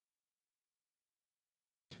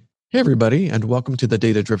Hey, everybody, and welcome to the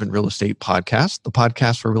Data Driven Real Estate Podcast, the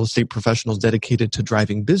podcast for real estate professionals dedicated to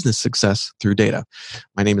driving business success through data.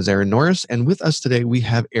 My name is Aaron Norris, and with us today, we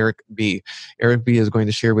have Eric B. Eric B is going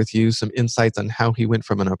to share with you some insights on how he went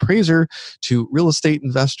from an appraiser to real estate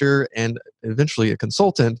investor and eventually a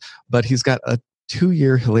consultant, but he's got a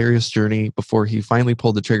 2-year hilarious journey before he finally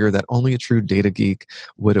pulled the trigger that only a true data geek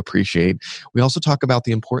would appreciate. We also talk about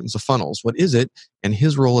the importance of funnels. What is it? And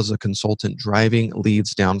his role as a consultant driving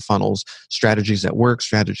leads down funnels, strategies that work,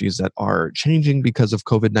 strategies that are changing because of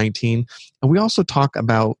COVID-19. And we also talk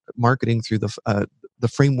about marketing through the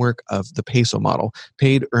framework of the PESO model,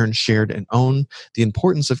 paid, earned, shared, and own, the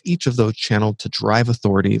importance of each of those channels to drive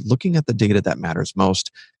authority, looking at the data that matters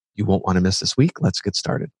most. You won't want to miss this week. Let's get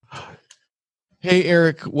started. Hey,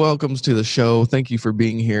 Eric, welcome to the show. Thank you for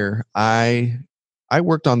being here. I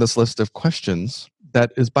worked on this list of questions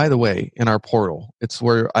that is, by the way, in our portal. It's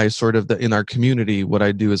where I in our community, what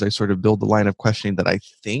I do is I sort of build the line of questioning that I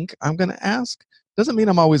think I'm going to ask. Doesn't mean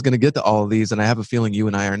I'm always going to get to all of these, and I have a feeling you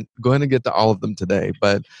and I aren't going to get to all of them today,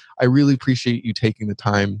 but I really appreciate you taking the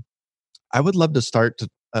time. I would love to start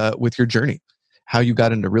with your journey, how you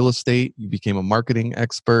got into real estate, you became a marketing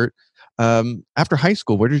expert. After high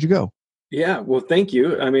school, where did you go? Yeah, well, thank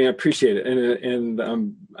you. I mean, I appreciate it, and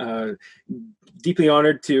I'm deeply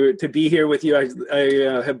honored to be here with you.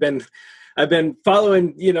 I've been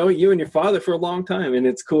following you and your father for a long time, and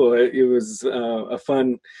it's cool. It was a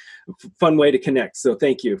fun way to connect. So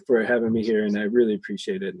thank you for having me here, and I really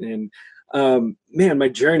appreciate it. And man, my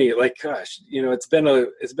journey, like, gosh, it's been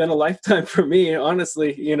a lifetime for me,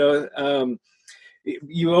 honestly.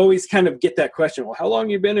 You always kind of get that question, well, how long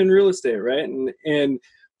have you been in real estate, right? And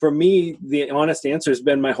for me, the honest answer has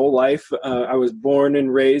been my whole life. I was born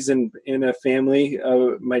and raised in a family.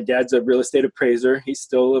 My dad's a real estate appraiser. He's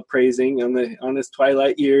still appraising on his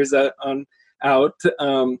twilight years out.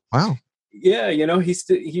 Wow. Yeah,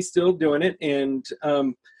 he's still doing it. And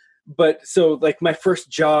but so like my first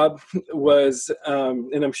job was,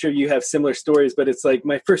 and I'm sure you have similar stories, but it's like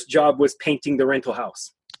my first job was painting the rental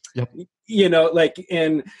house. Yep.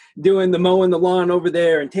 And doing the mowing the lawn over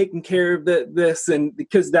there and taking care of this, and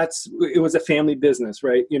because it was a family business,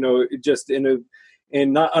 right? Just and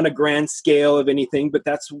not on a grand scale of anything, but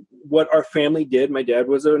that's what our family did. My dad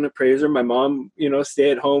was an appraiser. My mom,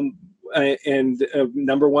 stay at home and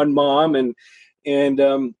number one mom,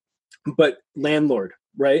 but landlord,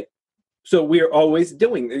 right? So we are always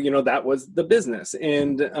doing, that was the business,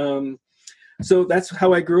 and so that's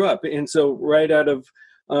how I grew up. And so right out of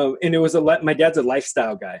and it was my dad's a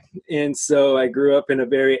lifestyle guy. And so I grew up in a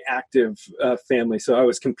very active family. So I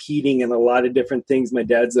was competing in a lot of different things. My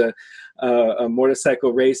dad's a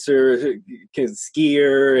motorcycle racer,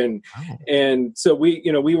 skier. And so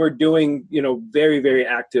we were doing, very, very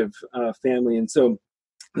active family. And so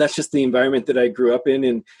that's just the environment that I grew up in.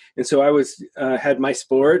 And so I was, had my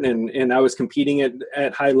sport and I was competing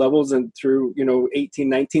at high levels, and through, 18,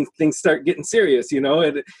 19, things start getting serious,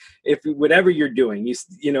 if whatever you're doing,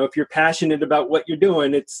 if you're passionate about what you're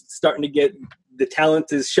doing, it's starting to get, the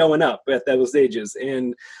talent is showing up at those ages.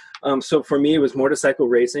 And so for me, it was motorcycle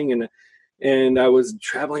racing, and I was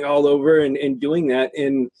traveling all over and doing that.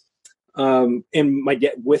 And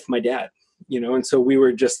with my dad, and so we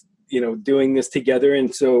were just, doing this together.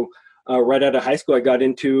 And so right out of high school, I got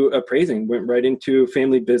into appraising, went right into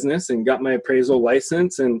family business and got my appraisal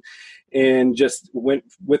license, and just went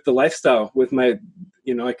with the lifestyle with my,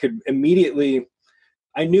 I could immediately,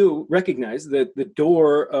 recognize that the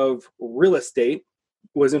door of real estate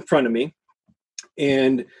was in front of me,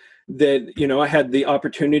 and that, I had the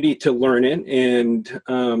opportunity to learn it and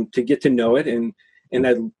to get to know it. And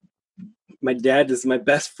my dad is my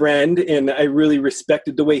best friend, and I really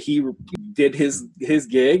respected the way he did his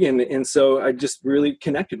gig. And so I just really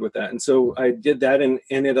connected with that. And so I did that, and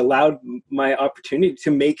it allowed my opportunity to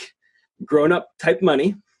make grown-up type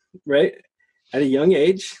money, right, at a young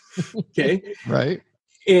age. Okay. Right.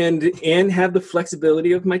 And have the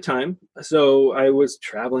flexibility of my time. So I was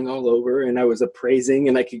traveling all over, and I was appraising,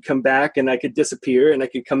 and I could come back and I could disappear, and I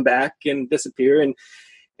could come back and disappear.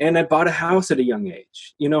 And I bought a house at a young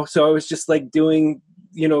age, so I was just like doing,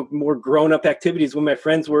 more grown up activities when my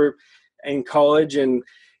friends were in college and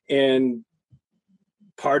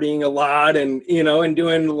partying a lot and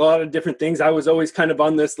doing a lot of different things. I was always kind of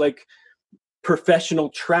on this like professional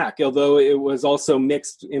track, although it was also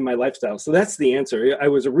mixed in my lifestyle. So that's the answer. I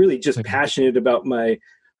was really just passionate about my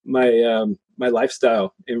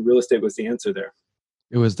lifestyle, and real estate was the answer there.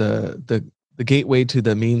 It was the gateway to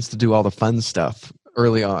the means to do all the fun stuff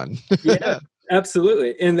early on. Yeah,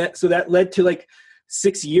 absolutely. And that led to like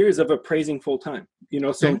 6 years of appraising full time.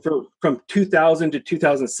 So Okay. from 2000 to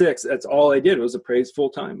 2006, that's all I did was appraise full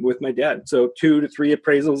time with my dad. So 2 to 3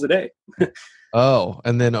 appraisals a day. Oh,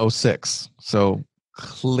 and then '06. So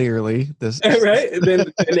clearly this Right. And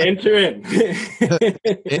then enter in.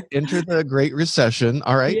 enter the Great Recession.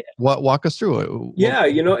 All right. Yeah. Walk us through it. Yeah,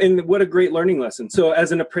 and what a great learning lesson. So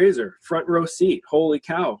as an appraiser, front row seat, holy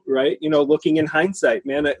cow, right? Looking in hindsight,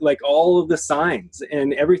 man, like all of the signs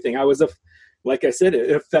and everything. Like I said,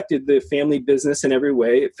 it affected the family business in every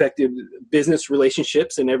way. It affected business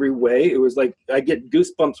relationships in every way. It was like, I get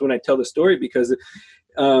goosebumps when I tell the story because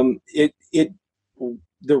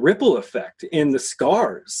the ripple effect and the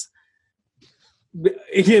scars,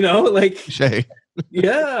 like, Shay.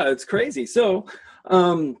 yeah, it's crazy. So,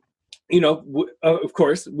 of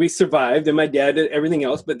course, we survived, and my dad did everything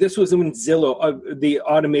else. But this was when Zillow, the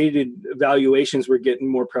automated valuations were getting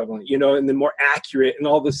more prevalent, and then more accurate. And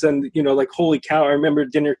all of a sudden, like, holy cow! I remember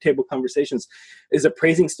dinner table conversations: is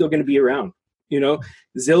appraising still going to be around?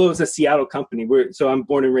 Zillow is a Seattle company. So I'm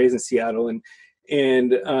born and raised in Seattle, and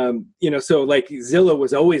so like Zillow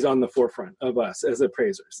was always on the forefront of us as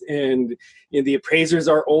appraisers, and the appraisers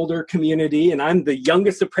are older community, and I'm the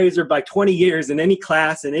youngest appraiser by 20 years in any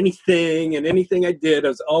class and anything I did. I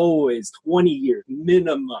was always 20 years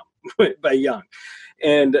minimum by young.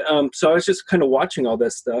 And so I was just kind of watching all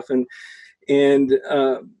this stuff, and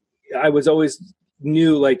I was always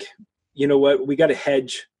knew, like, what, we got to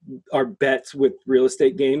hedge our bets with real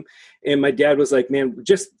estate game. And my dad was like, man,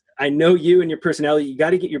 I know you and your personality. You got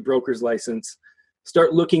to get your broker's license.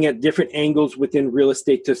 Start looking at different angles within real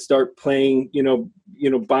estate to start playing,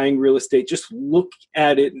 buying real estate. Just look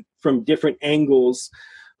at it from different angles,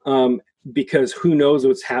 because who knows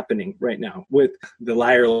what's happening right now with the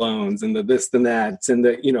liar loans and the this and that, and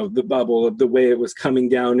the bubble of the way it was coming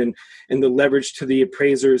down, and the leverage to the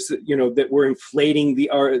appraisers, that were inflating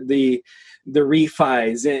the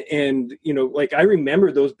refis, and like, I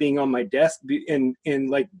remember those being on my desk, and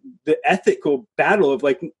like the ethical battle of,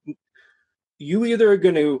 like, you either are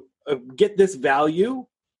going to get this value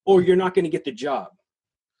or you're not going to get the job.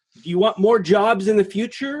 Do you want more jobs in the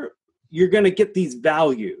future? You're going to get these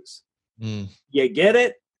values. You get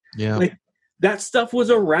it? Yeah. Like, that stuff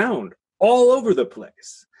was around all over the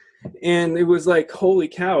place. And it was like, holy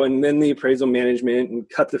cow. And then the appraisal management and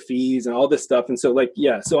cut the fees and all this stuff. And so, like,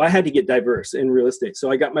 yeah, so I had to get diverse in real estate.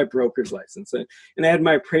 So I got my broker's license, and I had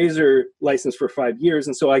my appraiser license for 5 years.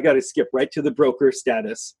 And so I got to skip right to the broker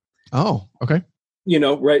status. Oh, okay.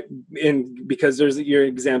 Right. And because there's your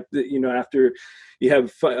exam, after you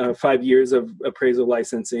have 5 years of appraisal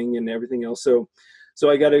licensing and everything else. So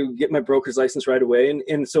I got to get my broker's license right away.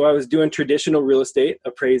 And so I was doing traditional real estate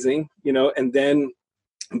appraising, and then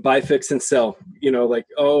buy, fix, and sell, like,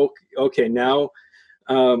 oh, okay. Now,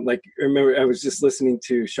 like, remember, I was just listening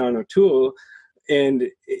to Sean O'Toole and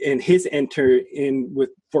his enter in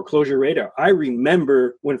with Foreclosure Radar. I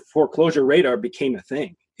remember when Foreclosure Radar became a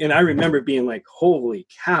thing. And I remember being like, holy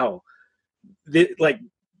cow,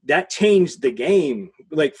 that changed the game.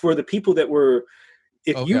 Like, for the people that were,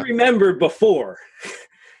 if you remember before,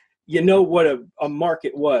 what a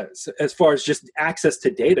market was, as far as just access to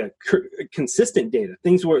data, consistent data,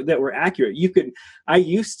 things that were accurate. I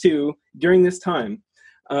used to, during this time,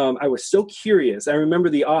 I was so curious. I remember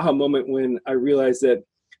the aha moment when I realized that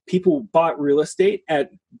people bought real estate at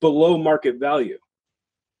below market value.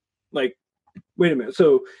 Like, wait a minute.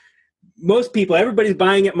 So most people, everybody's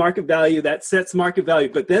buying at market value. That sets market value.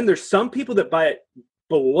 But then there's some people that buy it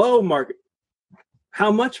below market.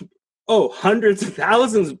 How much? Oh, hundreds of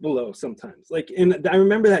thousands below sometimes. Like, and I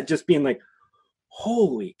remember that just being like,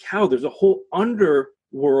 holy cow, there's a whole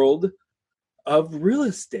underworld of real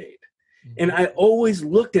estate. And I always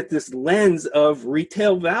looked at this lens of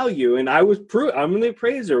retail value, and I'm an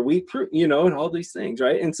appraiser. And all these things,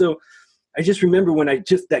 right? And so I just remember when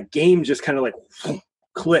that game just kind of like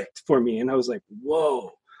clicked for me, and I was like,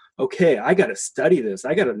 whoa, okay, I got to study this.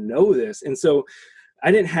 I got to know this. And so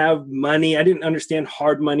I didn't have money. I didn't understand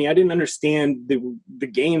hard money. I didn't understand the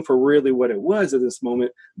game for really what it was at this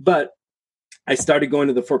moment. But I started going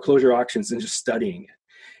to the foreclosure auctions and just studying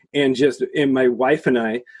it. And my wife and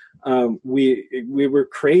I, we were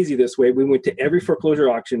crazy this way. We went to every foreclosure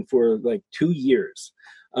auction for like 2 years,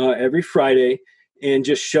 every Friday, and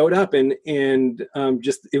just showed up and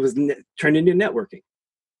it was turned into networking.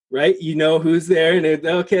 Right, who's there, and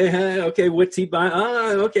okay, what's he buying?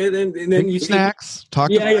 Okay, then you snacks.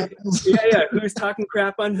 Yeah. Who's talking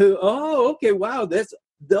crap on who? Oh, okay, wow, that's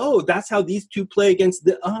how these two play against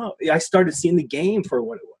I started seeing the game for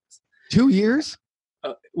what it was. 2 years?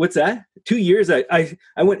 What's that? 2 years. I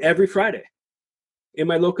went every Friday. in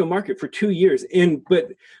my local market for 2 years.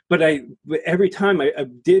 But every time I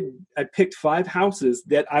picked 5 houses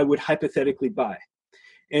that I would hypothetically buy.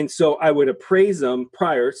 And so I would appraise them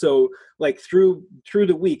prior. So like through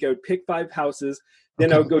the week, I would pick 5 houses.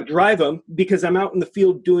 Then I would go drive them because I'm out in the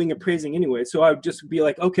field doing appraising anyway. So I would just be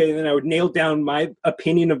like, okay, and then I would nail down my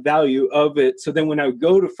opinion of value of it. So then when I would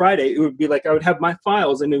go to Friday, it would be like I would have my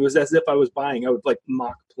files and it was as if I was buying. I would like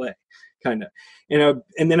mock play kind of.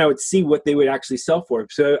 And then I would see what they would actually sell for.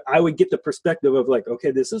 So I would get the perspective of like,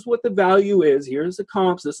 okay, this is what the value is. Here's the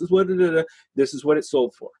comps. This is what it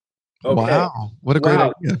sold for. Okay. Wow. What a great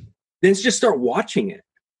idea. Then just start watching it.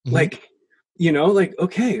 Mm-hmm. Like, like,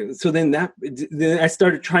 okay. So then I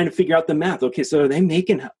started trying to figure out the math. Okay. So are they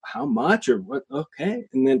making how much or what? Okay.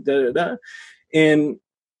 And then And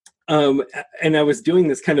I was doing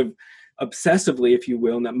this kind of obsessively, if you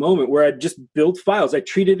will, in that moment where I just built files. I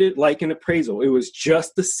treated it like an appraisal. It was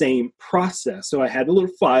just the same process. So I had a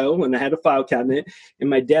little file and I had a file cabinet, and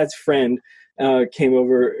my dad's friend came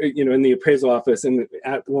over, in the appraisal office. And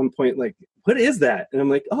at one point, like, what is that? And I'm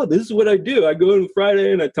like, oh, this is what I do. I go on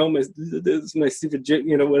Friday and I tell him this is my stupid,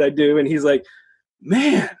 what I do. And he's like,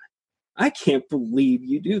 man, I can't believe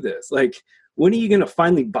you do this. Like, when are you going to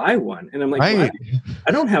finally buy one? And I'm like, right.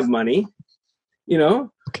 I don't have money,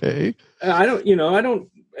 Okay. I don't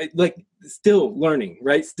like, still learning,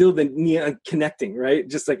 right? Still connecting, right?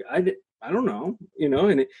 Just like, I don't know,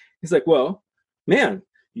 and he's like, well, man,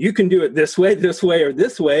 you can do it this way, or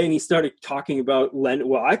this way. And he started talking about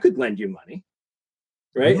I could lend you money.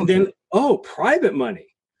 Right. Okay. And then, private money.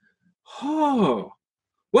 Oh,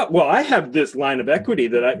 well, I have this line of equity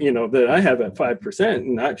that I have at 5%,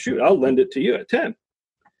 and I'll lend it to you at 10.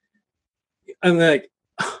 I'm like,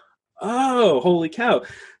 oh, holy cow.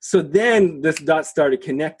 So then this dot started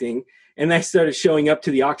connecting, and I started showing up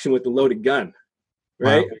to the auction with the loaded gun,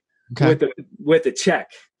 right? Wow. Okay. With a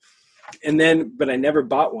check. And then, but I never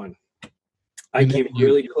bought one. I came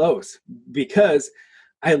really close because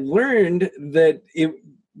I learned that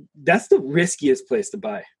that's the riskiest place to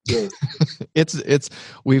buy. Really.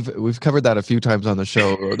 We've covered that a few times on the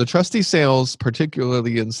show. The trustee sales,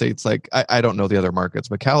 particularly in states like, I don't know the other markets,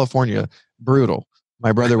 but California, brutal.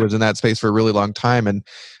 My brother was in that space for a really long time. And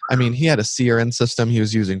I mean, he had a CRM system. He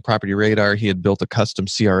was using Property Radar. He had built a custom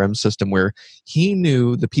CRM system where he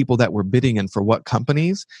knew the people that were bidding and for what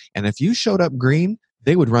companies. And if you showed up green,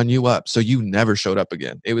 they would run you up. So you never showed up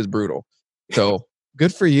again. It was brutal. So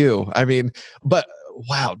good for you. I mean, but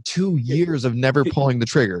wow, 2 years of never pulling the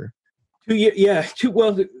trigger. 2 years. Yeah.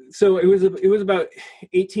 So it was about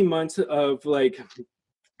 18 months of like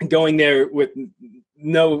going there with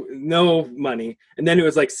no money. And then it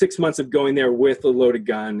was like 6 months of going there with a loaded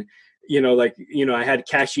gun, I had a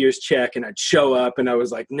cashier's check and I'd show up and I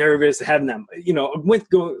was like nervous having them, going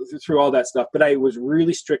through all that stuff, but I was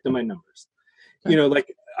really strict on my numbers,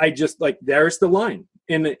 I just like, there's the line.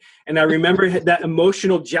 And I remember that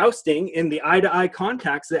emotional jousting in the eye-to-eye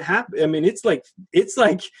contacts that happened. I mean, it's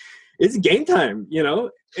game time,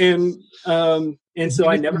 and so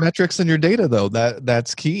I never metrics in your data though.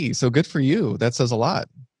 That's key. So good for you. That says a lot.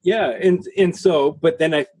 Yeah. And so, but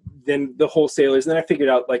then the wholesalers, then I figured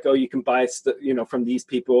out like, you can buy from these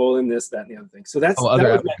people and this, that, and the other thing. So that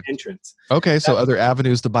was my entrance. Okay. So other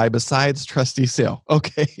avenues to buy besides trustee sale.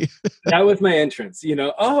 Okay. That was my entrance,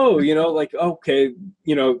 okay,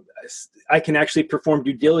 I can actually perform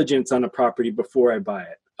due diligence on a property before I buy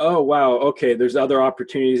it. Oh, wow. Okay. There's other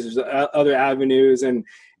opportunities. There's other avenues. And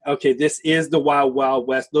okay, this is the wild, wild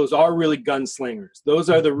west. Those are really gunslingers. Those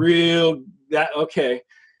are the real, okay.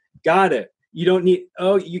 Got it. You don't need,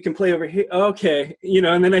 you can play over here. Okay.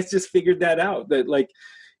 And then I just figured that out that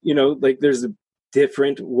there's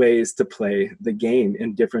different ways to play the game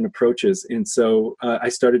and different approaches. And so I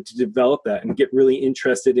started to develop that and get really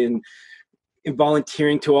interested in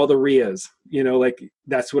volunteering to all the RIAs,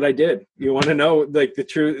 that's what I did. You want to know like the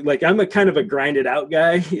truth? Like I'm a kind of a grinded out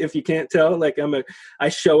guy. If you can't tell, like I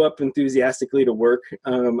show up enthusiastically to work.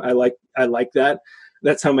 I like that.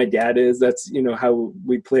 That's how my dad is. That's, how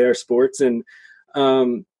we play our sports. And,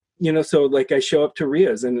 so like I show up to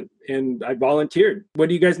RIAs and I volunteered. What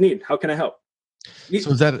do you guys need? How can I help?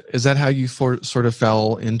 So is that how you sort of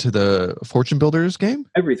fell into the Fortune Builders game?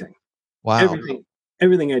 Everything. Wow.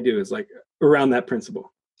 Everything I do is like around that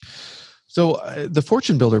principle. So the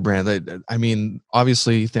Fortune Builder brand, I mean,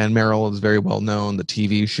 obviously Than Merrill is very well known, the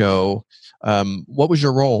TV show. What was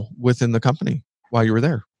your role within the company while you were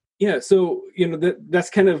there? Yeah. So, that's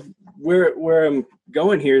kind of where I'm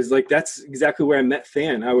going here is like, that's exactly where I met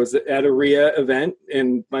Than. I was at a RIA event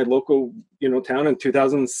in my local, town in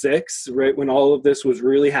 2006, right when all of this was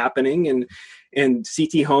really happening. And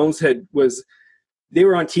CT Homes was they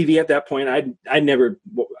were on TV at that point. I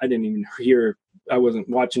didn't even hear, I wasn't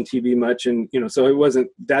watching TV much. And, so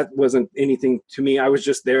that wasn't anything to me. I was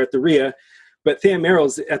just there at the RIA. But Than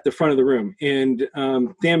Merrill's at the front of the room. And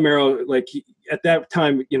Than Merrill, at that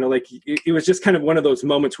time, it was just kind of one of those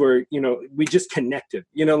moments where, we just connected,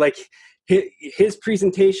 his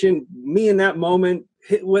presentation, me in that moment,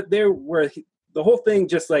 the whole thing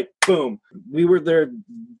just boom. We were their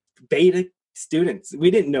beta students.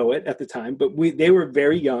 We didn't know it at the time, but they were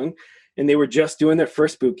very young. And they were just doing their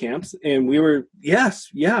first boot camps. And we were,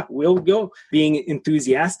 we'll go. Being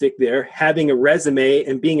enthusiastic there, having a resume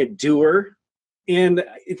and being a doer. And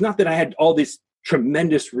it's not that I had all these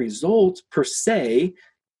tremendous results per se,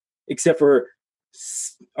 except for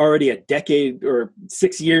already a decade or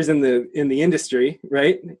 6 years in the industry,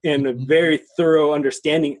 right? And a very thorough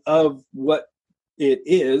understanding of what it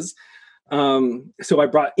is. So I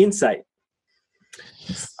brought insight.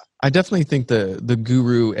 I definitely think the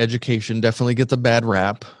guru education definitely gets a bad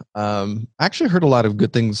rap. I actually heard a lot of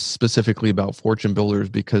good things specifically about Fortune Builders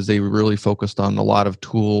because they really focused on a lot of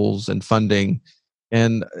tools and funding,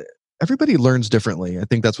 and everybody learns differently. I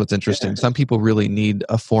think that's what's interesting. Some people really need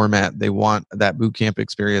a format. They want that boot camp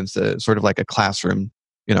experience, sort of like a classroom.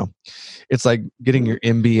 It's like getting your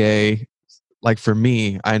MBA. Like for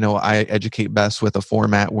me, I know I educate best with a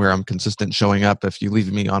format where I'm consistent showing up. If you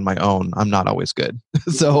leave me on my own, I'm not always good.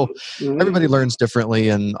 So everybody learns differently,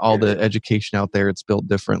 and all the education out there, it's built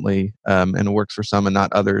differently, and it works for some and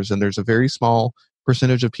not others. And there's a very small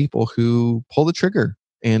percentage of people who pull the trigger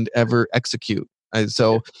and ever execute.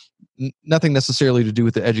 So nothing necessarily to do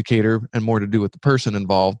with the educator and more to do with the person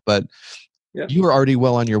involved, but you were already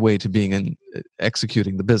well on your way to being in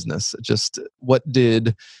executing the business. Just what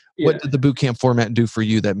did the boot camp format do for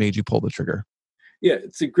you that made you pull the trigger? Yeah,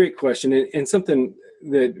 it's a great question, and something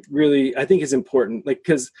that really I think is important.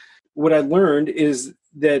 Because what I learned is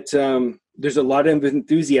that there's a lot of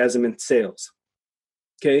enthusiasm in sales.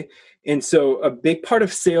 Okay, and so a big part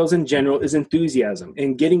of sales in general is enthusiasm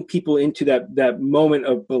and getting people into that moment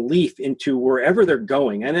of belief into wherever they're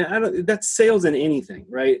going, and that's sales in anything,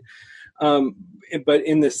 right? But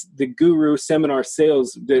in the guru seminar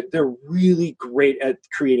sales, they're really great at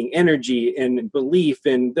creating energy and belief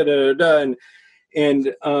and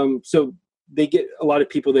so they get a lot of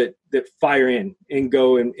people that fire in and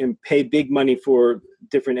go and pay big money for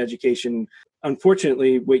different education.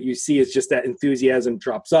 Unfortunately, what you see is just that enthusiasm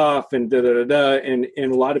drops off and and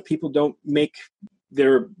a lot of people don't make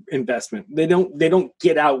their investment. They don't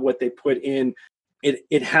get out what they put in.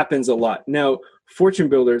 It happens a lot. Now, Fortune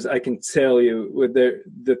Builders, I can tell you, with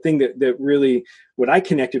the thing that really, what I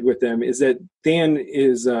connected with them is that Dan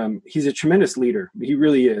is, he's a tremendous leader. He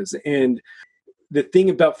really is. And the thing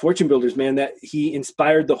about Fortune Builders, man, that he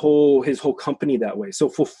inspired his whole company that way. So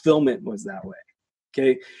fulfillment was that way.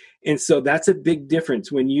 Okay. And so that's a big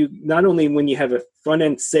difference when you have a front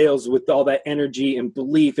end sales with all that energy and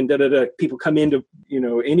belief and people come into,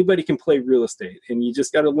 anybody can play real estate, and you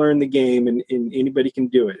just got to learn the game, and anybody can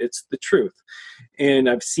do it. It's the truth. And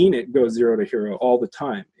I've seen it go zero to hero all the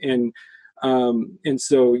time. And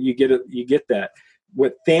so you get that.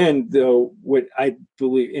 What Than, though, what I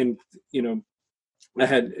believe in, I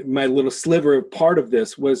had my little sliver of part of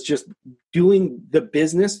this was just doing the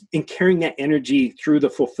business and carrying that energy through the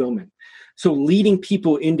fulfillment. So leading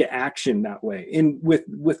people into action that way, and with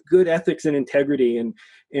good ethics and integrity,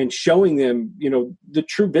 and showing them, the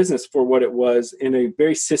true business for what it was in a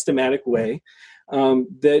very systematic way.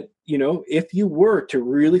 That, if you were to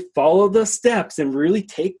really follow the steps and really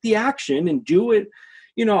take the action and do it,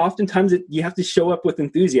 oftentimes you have to show up with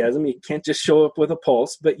enthusiasm. You can't just show up with a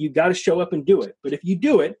pulse, but you got to show up and do it. But if you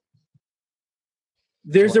do it,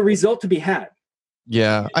 there's a result to be had.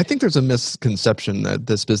 Yeah, I think there's a misconception that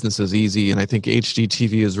this business is easy, and I think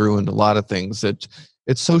HGTV has ruined a lot of things.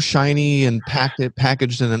 It's so shiny and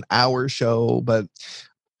packaged in an hour show, but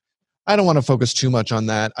I don't want to focus too much on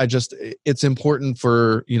that. It's important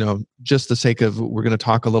for, just the sake of, we're going to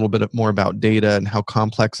talk a little bit more about data and how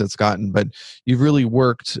complex it's gotten, but you've really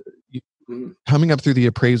worked coming up through the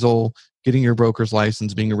appraisal, getting your broker's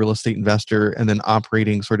license, being a real estate investor, and then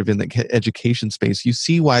operating sort of in the education space. You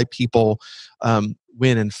see why people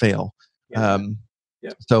win and fail. Yeah.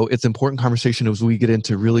 So it's important conversation as we get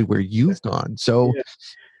into really where you've gone. So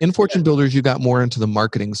in Fortune Builders, you got more into the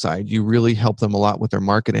marketing side. You really help them a lot with their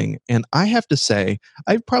marketing. And I have to say,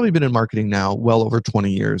 I've probably been in marketing now well over 20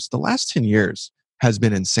 years. The last 10 years has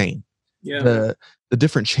been insane. Yeah. The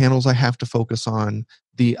different channels I have to focus on,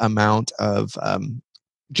 the amount of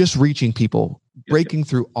just reaching people, breaking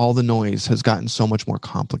through all the noise has gotten so much more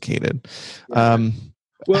complicated.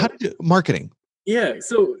 Marketing. Yeah.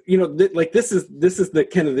 So, like this is the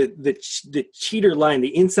kind of the cheater line,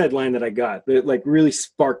 the inside line that I got that like really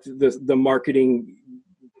sparked the marketing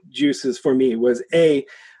juices for me was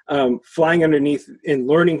flying underneath and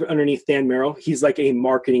learning underneath Dan Merrill. He's like a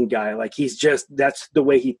marketing guy. Like that's the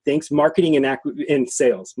way he thinks. Marketing and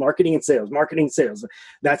sales, marketing and sales, marketing and sales.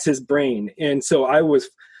 That's his brain. And so I was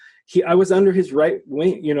under his right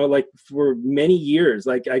wing, like for many years.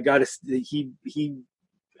 Like I got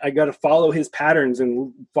to follow his patterns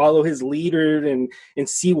and follow his leader and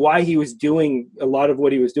see why he was doing a lot of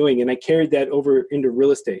what he was doing. And I carried that over into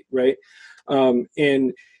real estate. Right.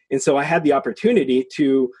 And so I had the opportunity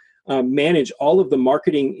to manage all of the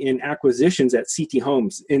marketing and acquisitions at CT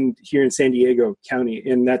Homes here in San Diego County.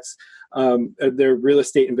 And that's their real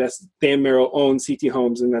estate Dan Merrill owns CT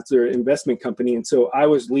Homes, and that's their investment company. And so I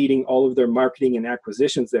was leading all of their marketing and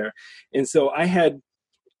acquisitions there. And so I had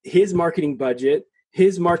his marketing budget,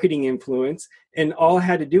 his marketing influence, and all I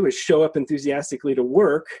had to do is show up enthusiastically to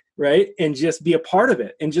work, right? And just be a part of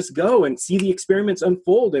it and just go and see the experiments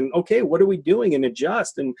unfold and, okay, what are we doing, and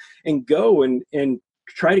adjust and go and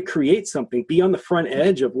try to create something, be on the front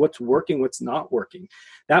edge of what's working, what's not working.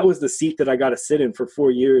 That was the seat that I got to sit in for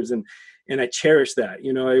 4 years. And I cherish that,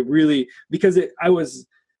 I really, because I was,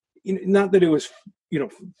 not that it was,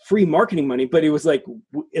 free marketing money, but it was like,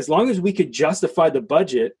 as long as we could justify the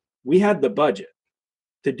budget, we had the budget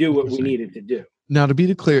to do what we needed to do. Now, to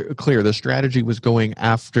be clear, the strategy was going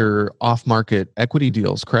after off-market equity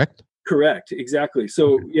deals, correct? Correct, exactly.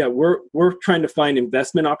 So yeah, we're trying to find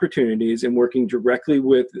investment opportunities and working directly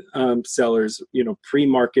with sellers.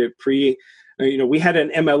 Pre-market, we had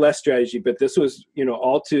an MLS strategy, but this was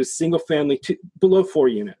all to single family below 4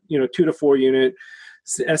 unit, 2 to 4 unit,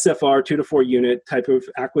 SFR 2 to 4 unit type of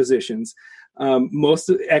acquisitions.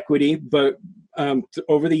 Most equity, but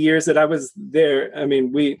over the years that I was there, I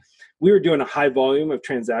mean, we were doing a high volume of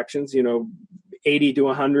transactions, 80 to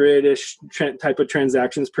 100-ish type of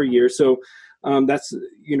transactions per year. So that's,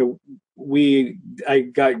 I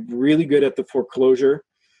got really good at the foreclosure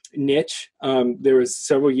niche. There was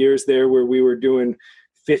several years there where we were doing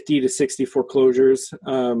 50 to 60 foreclosures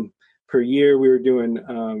per year. We were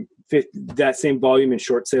doing that same volume in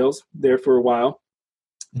short sales there for a while.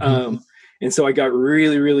 Mm-hmm. And so I got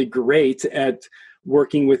really, really great at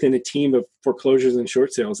working within a team of foreclosures and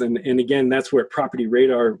short sales. And again, that's where Property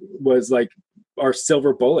Radar was like our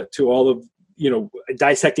silver bullet to all of,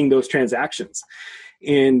 dissecting those transactions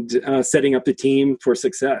and setting up the team for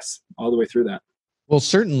success all the way through that. Well,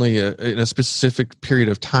 certainly in a specific period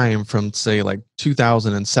of time from, say, like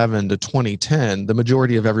 2007 to 2010, the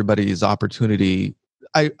majority of everybody's opportunity,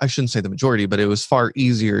 I shouldn't say the majority, but it was far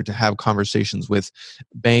easier to have conversations with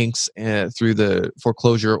banks through the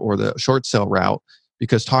foreclosure or the short sale route,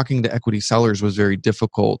 because talking to equity sellers was very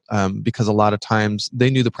difficult because a lot of times they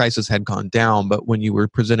knew the prices had gone down, but when you were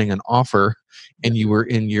presenting an offer and you were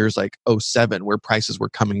in years like 2007 where prices were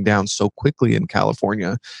coming down so quickly in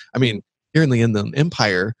California, I mean, here in the Inland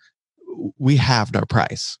Empire, we halved our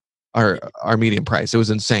price. Our median price. It was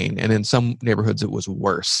insane. And in some neighborhoods, it was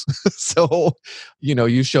worse. So,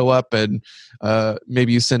 you show up and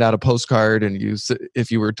maybe you send out a postcard and if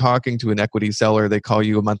you were talking to an equity seller, they call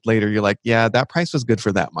you a month later. You're like, yeah, that price was good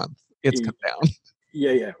for that month. It's come down.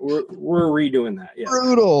 Yeah. We're redoing that. Yeah.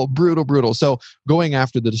 Brutal. So going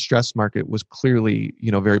after the distressed market was clearly,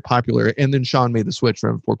 very popular. And then Sean made the switch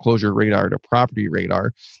from Foreclosure Radar to Property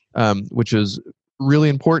Radar, which is really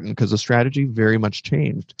important because the strategy very much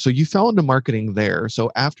changed. So you fell into marketing there.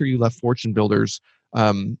 So after you left Fortune Builders,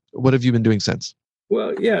 what have you been doing since?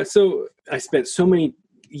 Well, yeah. So I spent so many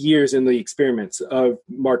years in the experiments of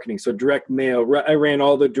marketing. So direct mail, I ran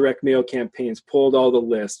all the direct mail campaigns, pulled all the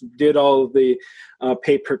lists, did all of the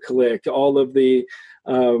pay-per-click, all of the,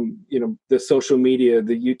 the social media,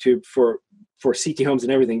 the YouTube for CT Homes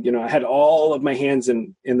and everything. I had all of my hands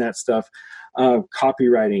in that stuff.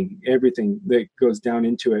 Copywriting, everything that goes down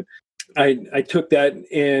into it. I took that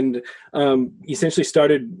and essentially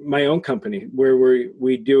started my own company where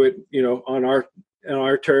we do it, on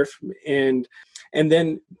our turf, and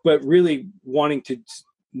then, but really wanting to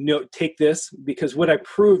take this, because what I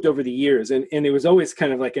proved over the years, and it was always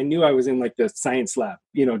kind of like I knew I was in like the science lab,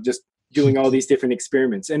 just doing all these different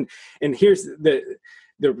experiments, and here's the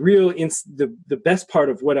real the best part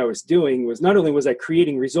of what I was doing was not only was I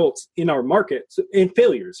creating results in our market and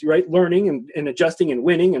failures, right? Learning and adjusting and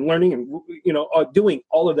winning and learning and, doing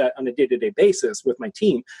all of that on a day-to-day basis with my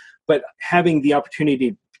team, but having the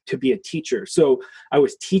opportunity to be a teacher. So I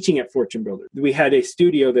was teaching at Fortune Builder. We had a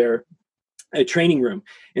studio there a training room.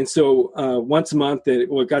 And so once a month, it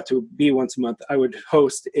got to be once a month, I would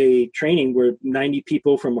host a training where 90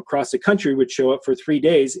 people from across the country would show up for 3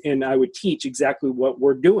 days, and I would teach exactly what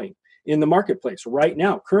we're doing in the marketplace right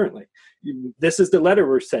now, currently. This is the letter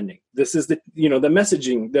we're sending. This is the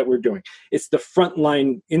messaging that we're doing. It's the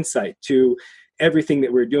frontline insight to everything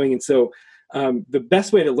that we're doing. And so the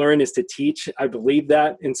best way to learn is to teach. I believe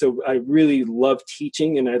that. And so I really love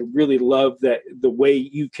teaching, and I really love that the way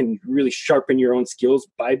you can really sharpen your own skills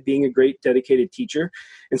by being a great dedicated teacher.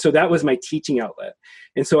 And so that was my teaching outlet.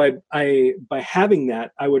 And so I by having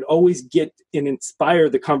that, I would always get and inspire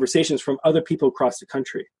the conversations from other people across the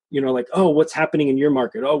country. Like, oh, what's happening in your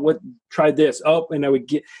market? Oh, try this. Oh, and I would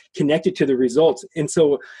get connected to the results. And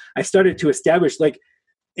so I started to establish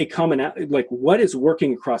a common, what is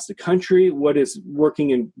working across the country, what is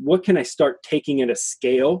working, and what can I start taking at a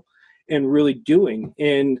scale and really doing.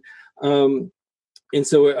 And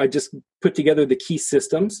so I just put together the key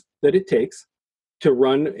systems that it takes to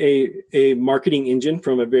run a marketing engine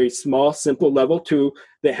from a very small, simple level to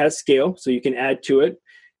that has scale, so you can add to it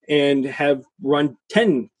and have run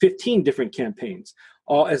 10, 15 different campaigns.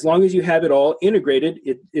 As long as you have it all integrated,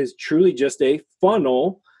 it is truly just a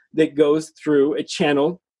funnel that goes through a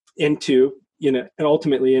channel into, and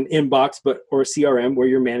ultimately an inbox, or a CRM where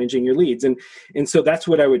you're managing your leads. And so that's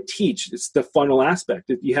what I would teach. It's the funnel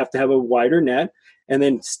aspect. You have to have a wider net and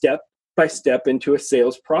then step by step into a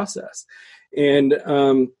sales process. And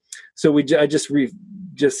so I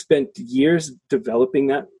just spent years developing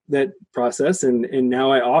that process. And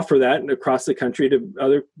now I offer that across the country to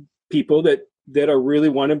other people that are really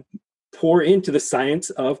want to pour into the science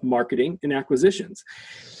of marketing and acquisitions.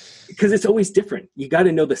 Because it's always different. You got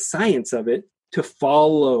to know the science of it to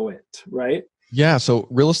follow it, right? Yeah. So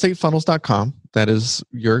realestatefunnels.com, that is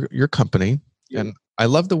your company. Yeah. And I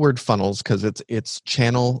love the word funnels because it's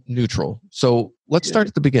channel neutral. So let's start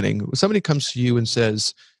at the beginning. Somebody comes to you and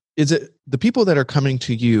says, is it the people that are coming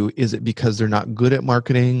to you, is it because they're not good at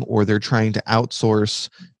marketing, or they're trying to outsource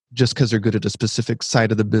just because they're good at a specific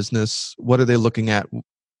side of the business? What are they looking at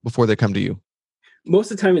before they come to you? Most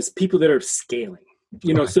of the time it's people that are scaling.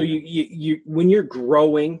 So you when you're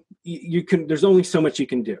growing, you can, there's only so much you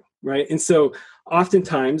can do, right? And so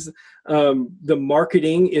oftentimes the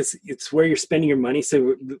marketing it's where you're spending your money.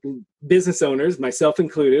 So business owners, myself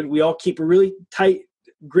included, we all keep a really tight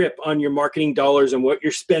grip on your marketing dollars and what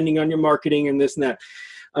you're spending on your marketing and this and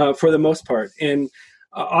that for the most part. And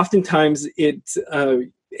oftentimes it's the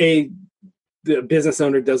business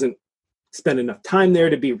owner doesn't spend enough time there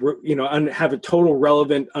to be, have a total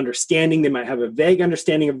relevant understanding. They might have a vague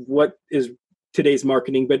understanding of what is today's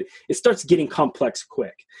marketing, but it starts getting complex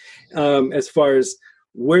quick. As far as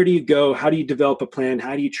where do you go, how do you develop a plan,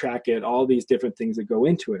 how do you track it, all these different things that go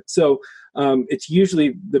into it. So it's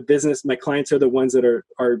usually the business. My clients are the ones that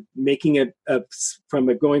are making it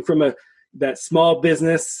going from that small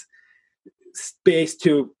business space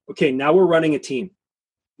to, okay, now we're running a team.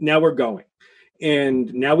 Now we're going.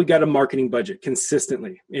 And now we got a marketing budget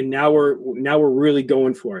consistently, and now we're really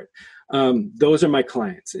going for it. Those are my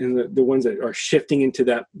clients, and the ones that are shifting into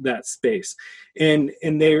that space, and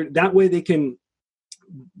they're that way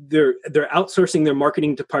they're outsourcing their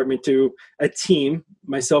marketing department to a team,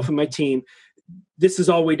 myself and my team. This is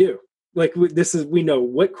all we do. We know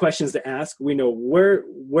what questions to ask. We know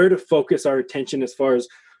where to focus our attention as far as,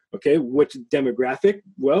 okay, which demographic?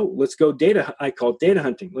 Well, let's go data. I call data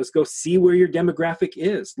hunting. Let's go see where your demographic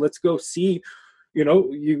is. Let's go see,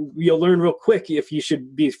 you'll learn real quick if you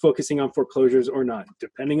should be focusing on foreclosures or not,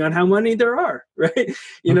 depending on how many there are, right?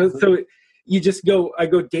 So I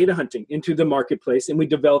go data hunting into the marketplace, and we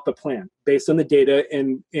develop a plan based on the data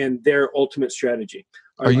and their ultimate strategy.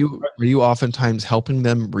 Are you oftentimes helping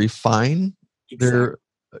them refine their?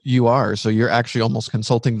 You are. So you're actually almost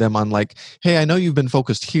consulting them on hey, I know you've been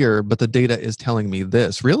focused here, but the data is telling me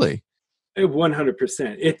this. Really?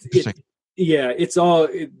 100%. It's all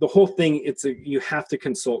the whole thing. You have to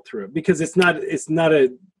consult through it because it's not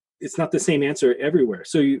the same answer everywhere.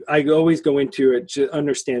 So I always go into it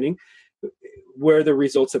understanding where the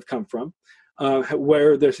results have come from,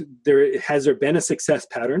 where has there been a success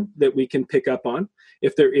pattern that we can pick up on.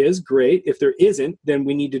 If there is, great. If there isn't, then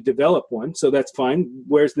we need to develop one. So that's fine.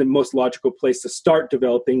 Where's the most logical place to start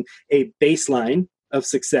developing a baseline of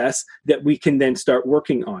success that we can then start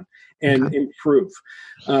working on and improve?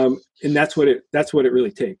 And that's what it really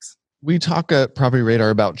takes. We talk at Property Radar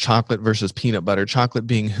about chocolate versus peanut butter. Chocolate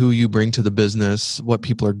being who you bring to the business, what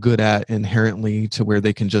people are good at inherently, to where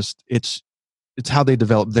they can it's how they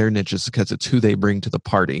develop their niches because it's who they bring to the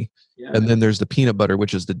party. Yeah. And then there's the peanut butter,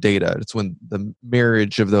 which is the data. It's when the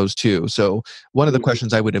marriage of those two. So one of the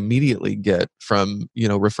questions I would immediately get from,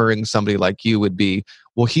 referring somebody like you would be,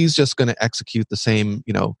 well, he's just going to execute the same,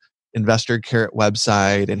 Investor Carrot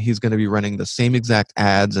website, and he's going to be running the same exact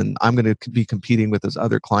ads, and I'm going to be competing with his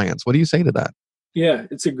other clients. What do you say to that? Yeah,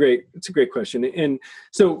 it's a great question. And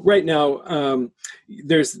so right now,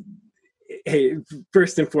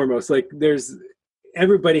 first and foremost,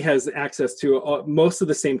 everybody has access to most of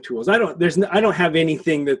the same tools. I don't have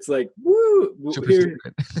anything that's like, woo, here.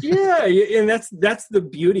 Yeah. And that's the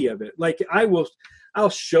beauty of it. Like I'll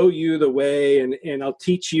show you the way and I'll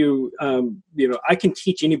teach you, I can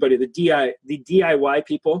teach anybody the DIY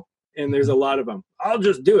people. And there's a lot of them. I'll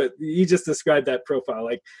just do it. You just described that profile.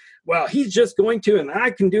 Like, well, he's just going to, and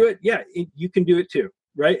I can do it. Yeah, you can do it too.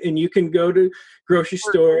 Right. And you can go to grocery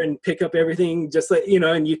store and pick up everything just like,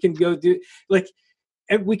 and you can go do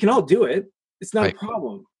we can all do it. It's not a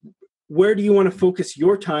problem. Where do you want to focus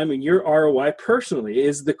your time and your ROI personally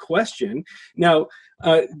is the question. Now,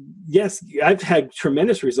 yes, I've had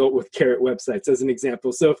tremendous result with Carrot websites as an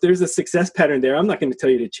example. So if there's a success pattern there, I'm not going to tell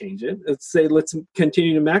you to change it. Let's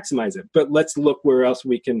continue to maximize it, but let's look where else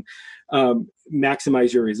we can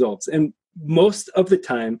maximize your results. And most of the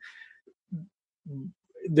time,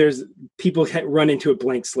 there's people run into a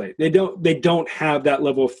blank slate. They don't have that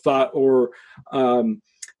level of thought or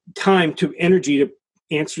time to energy to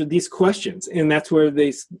answer these questions. And that's where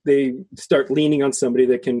they start leaning on somebody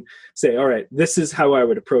that can say, all right, this is how I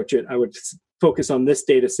would approach it. I would focus on this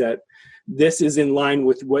data set. This is in line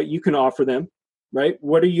with what you can offer them, right?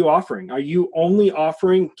 What are you offering? Are you only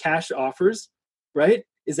offering cash offers, right?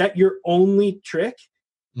 Is that your only trick?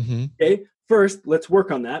 Mm-hmm. Okay. First, let's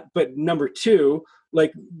work on that. But number two,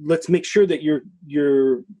 let's make sure that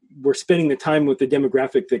we're spending the time with the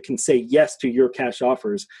demographic that can say yes to your cash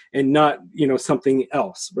offers and not, something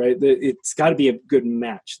else, right? It's got to be a good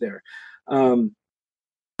match there.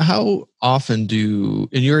 How often in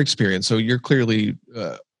your experience, so you're clearly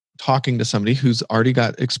talking to somebody who's already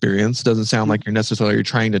got experience, doesn't sound like you're necessarily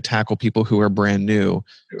trying to tackle people who are brand new.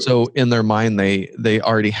 So in their mind, they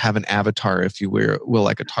already have an avatar, if you will,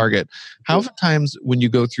 like a target. How oftentimes when you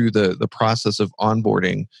go through the process of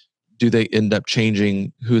onboarding, do they end up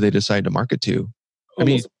changing who they decide to market to?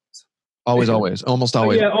 Almost always.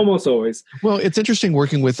 Yeah, almost always. Well, it's interesting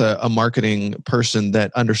working with a marketing person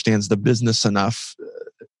that understands the business enough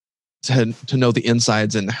to know the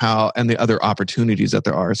insides and the other opportunities that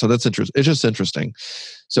there are. So that's interesting. It's just interesting.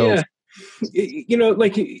 So,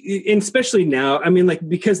 and especially now,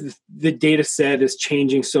 because the data set is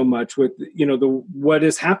changing so much with, what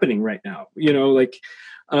is happening right now,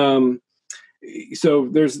 so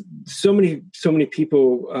there's so many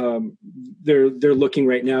people, they're looking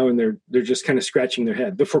right now and they're just kind of scratching their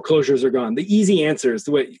head. The foreclosures are gone. The easy answers,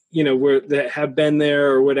 that have been there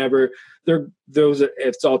or whatever,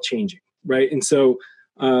 it's all changing. Right. And so,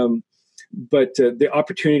 but the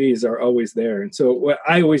opportunities are always there. And so what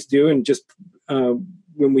I always do, and just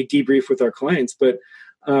when we debrief with our clients, but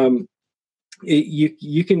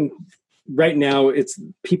you can, right now it's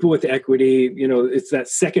people with equity, it's that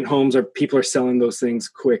second homes people are selling those things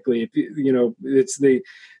quickly. It's the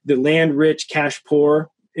land rich, cash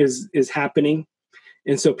poor is happening.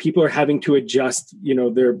 And so people are having to adjust,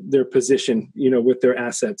 their position, with their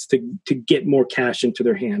assets to get more cash into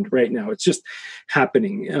their hand right now. It's just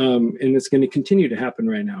happening. And it's going to continue to happen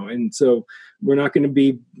right now. And so we're not going to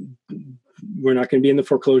be in the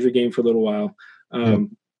foreclosure game for a little while.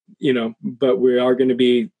 But we are going to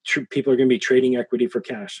be, people are going to be trading equity for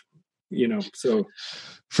cash, so.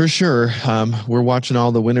 For sure. We're watching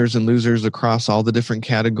all the winners and losers across all the different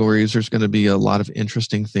categories. There's going to be a lot of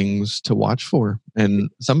interesting things to watch for. And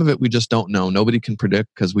some of it we just don't know. Nobody can predict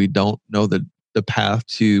because we don't know the path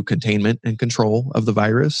to containment and control of the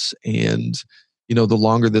virus. And, the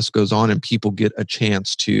longer this goes on and people get a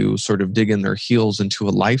chance to sort of dig in their heels into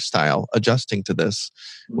a lifestyle adjusting to this,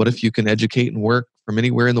 what if you can educate and work from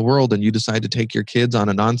anywhere in the world and you decide to take your kids on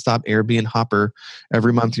a nonstop Airbnb hopper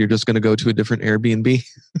every month? You're just going to go to a different Airbnb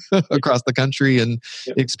across the country and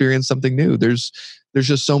experience something new. There's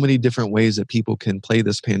just so many different ways that people can play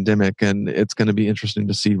this pandemic, and it's going to be interesting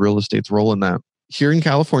to see real estate's role in that. Here in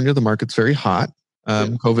California, the market's very hot.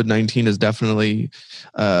 COVID-19 has definitely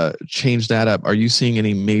changed that up. Are you seeing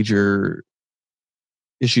any major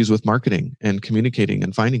issues with marketing and communicating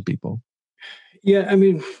and finding people? Yeah,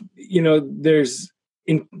 there's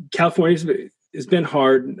in California, it's been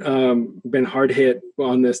hard hit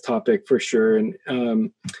on this topic for sure. And,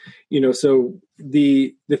 so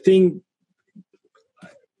the thing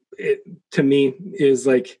to me is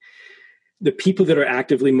the people that are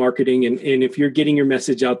actively marketing, and if you're getting your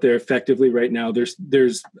message out there effectively right now,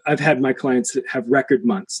 I've had my clients have record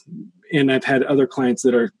months, and I've had other clients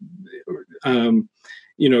that are,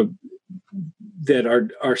 that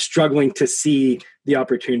are struggling to see the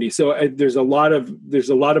opportunity. So there's a lot of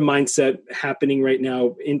mindset happening right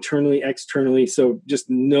now, internally, externally. So just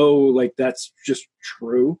know, like, that's just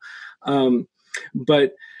true.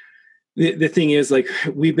 But the thing is, like,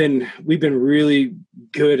 we've been really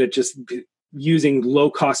good at just using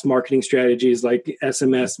low cost marketing strategies like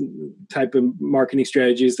SMS type of marketing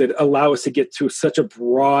strategies that allow us to get to such a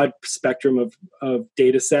broad spectrum of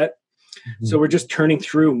data set. Mm-hmm. So we're just turning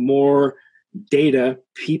through more data,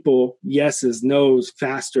 people, yeses, nos,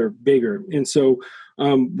 faster, bigger. And so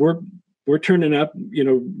we're turning up,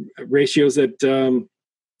 ratios that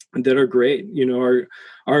are great.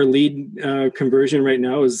 Our lead conversion right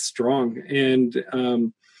now is strong, and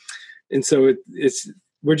so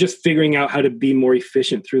we're just figuring out how to be more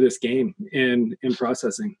efficient through this game and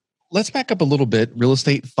processing. Let's back up a little bit. Real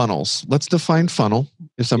estate funnels. Let's define funnel.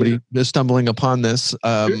 If somebody is stumbling upon this,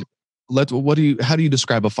 how do you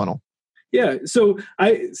describe a funnel? Yeah. So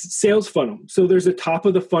sales funnel. So there's a top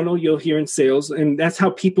of the funnel you'll hear in sales, and that's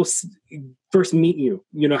how people first meet you,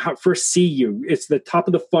 how first see you. It's the top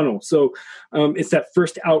of the funnel. So it's that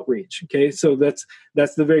first outreach. Okay. So that's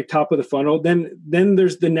the very top of the funnel. Then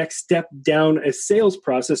there's the next step down a sales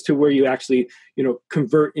process to where you actually,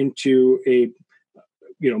 convert into a,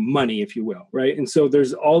 money, if you will. Right. And so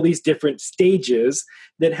there's all these different stages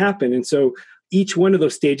that happen. And so each one of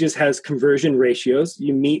those stages has conversion ratios.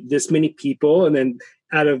 You meet this many people, and then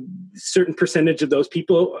out of a certain percentage of those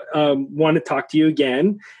people want to talk to you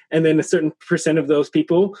again. And then a certain percent of those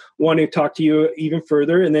people want to talk to you even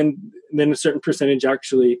further. And then a certain percentage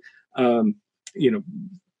actually,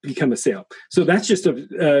 become a sale. So that's just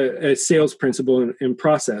a sales principle and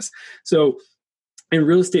process. So in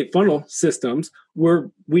real estate funnel systems,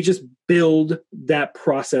 we just build that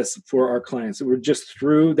process for our clients. We're just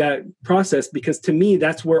through that process, because to me,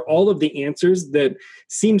 that's where all of the answers that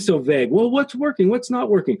seem so vague. Well, what's working? What's not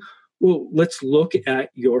working? Well, let's look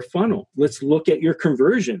at your funnel. Let's look at your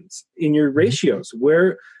conversions in your ratios.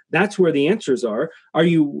 That's where the answers are. Are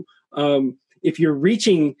you, if you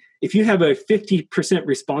have a 50%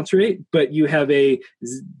 response rate, but you have a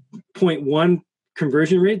 0.1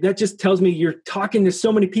 conversion rate, that just tells me you're talking to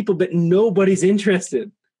so many people, but nobody's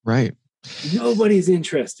interested. Right. Nobody's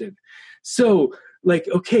interested. So,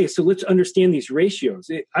 okay, so let's understand these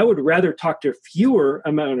ratios. I would rather talk to a fewer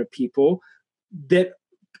amount of people that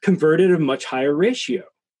converted a much higher ratio,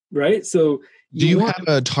 right? So do you have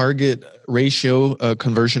a target ratio, a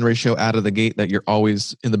conversion ratio out of the gate that you're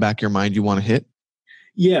always in the back of your mind you want to hit?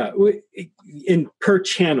 Yeah, in per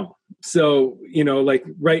channel. So,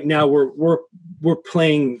 right now we're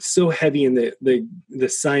playing so heavy in the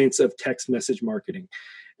science of text message marketing.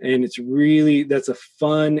 And that's a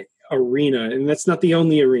fun arena. And that's not the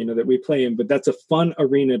only arena that we play in, but that's a fun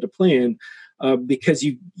arena to play in because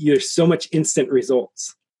you're so much instant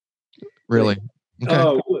results. Really?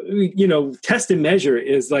 Okay. Test and measure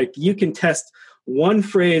is like you can test one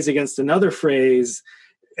phrase against another phrase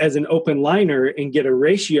as an open liner and get a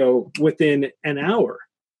ratio within an hour.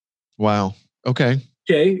 Wow. Okay.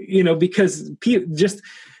 Okay. Because just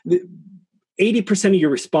 80% of your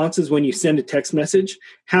responses when you send a text message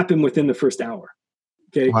happen within the first hour.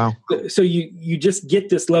 Okay. Wow. So you just get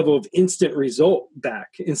this level of instant result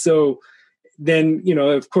back. And so then,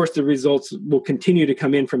 of course, the results will continue to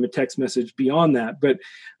come in from a text message beyond that. But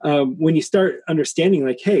when you start understanding,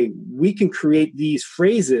 like, hey, we can create these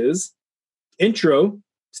phrases, intro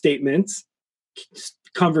statements,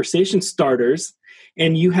 conversation starters,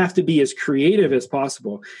 and you have to be as creative as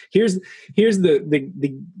possible. Here's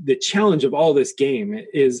the challenge of all this game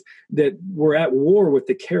is that we're at war with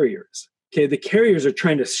the carriers. Okay, the carriers are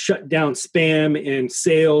trying to shut down spam and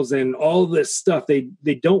sales and all this stuff. They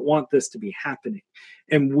don't want this to be happening,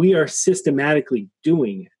 and we are systematically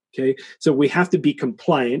doing it. Okay, so we have to be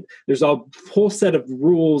compliant. There's a whole set of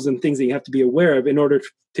rules and things that you have to be aware of in order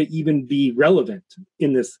to even be relevant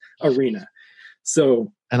in this arena.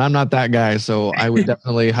 So, and I'm not that guy, so I would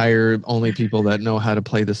definitely hire only people that know how to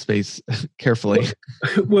play the space carefully.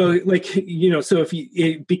 Well, so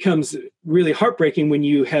it becomes really heartbreaking when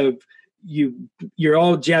you're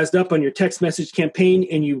all jazzed up on your text message campaign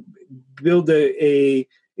and you build an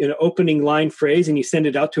opening line phrase and you send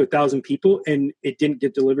it out to 1,000 people and it didn't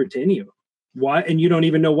get delivered to any of them. Why? And you don't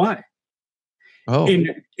even know why. Oh,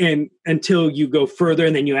 and until you go further,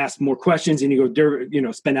 and then you ask more questions, and you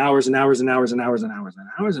go, spend hours and hours and hours and hours and hours and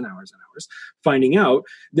hours and hours and hours finding out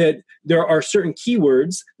that there are certain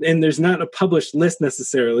keywords, and there's not a published list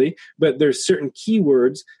necessarily, but there's certain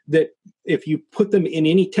keywords that if you put them in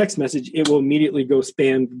any text message, it will immediately go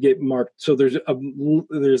spam, get marked. So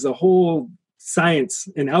there's a whole science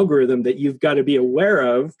and algorithm that you've got to be aware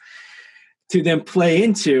of to then play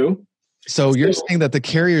into. So you're saying that the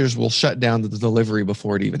carriers will shut down the delivery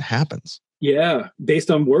before it even happens? Yeah,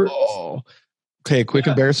 based on words. Oh, okay. Quick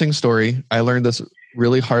embarrassing story. I learned this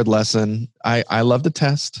really hard lesson. I love to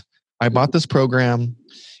test. I bought this program,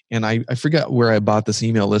 and I forget where I bought this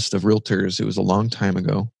email list of realtors. It was a long time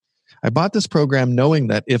ago. I bought this program knowing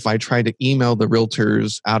that if I tried to email the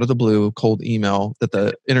realtors out of the blue, cold email, that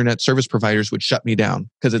the internet service providers would shut me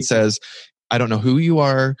down because it says, I don't know who you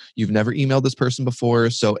are. You've never emailed this person before.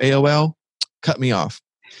 So AOL, cut me off.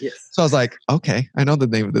 Yes. So I was like, okay, I know the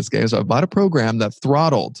name of this game. So I bought a program that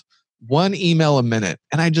throttled 1 email a minute,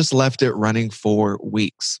 and I just left it running for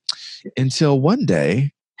weeks until one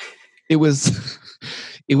day it was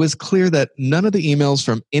clear that none of the emails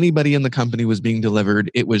from anybody in the company was being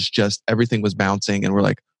delivered. It was just everything was bouncing, and we're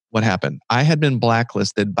like, what happened? I had been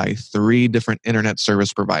blacklisted by 3 different internet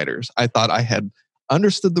service providers. I thought I had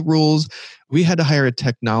understood the rules. We had to hire a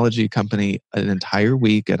technology company an entire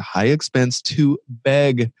week at high expense to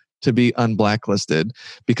beg to be unblacklisted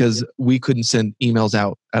because we couldn't send emails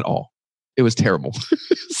out at all. It was terrible.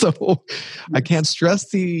 So I can't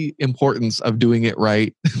stress the importance of doing it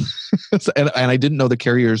right. and I didn't know the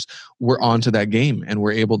carriers were onto that game and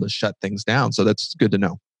were able to shut things down. So that's good to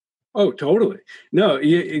know. Oh, totally. No,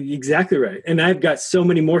 you're exactly right. And I've got so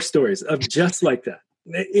many more stories of just like that.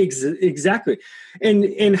 Exactly.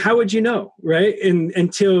 And how would you know, right? And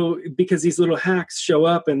because these little hacks show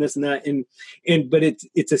up and this and that, but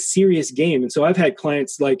it's a serious game. And so I've had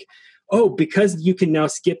clients like, oh, because you can now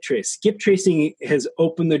skip trace. Skip tracing has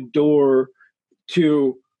opened the door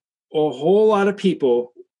to a whole lot of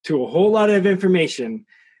people, to a whole lot of information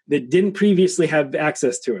that didn't previously have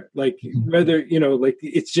access to it. Like whether, like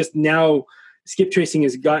it's just now skip tracing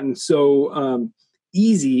has gotten so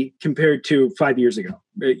easy compared to 5 years ago,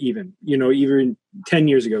 even 10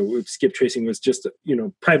 years ago, skip tracing was just,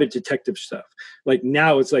 private detective stuff. Like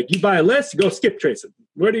now it's like, you buy a list, go skip trace it.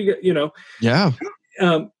 Where do you, Yeah.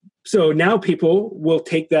 So now people will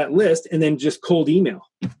take that list and then just cold email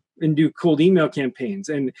and do cold email campaigns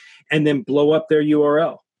and then blow up their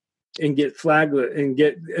URL and get flagged and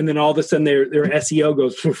then all of a sudden their SEO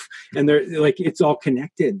goes poof, and they're like, it's all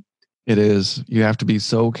connected. It is. You have to be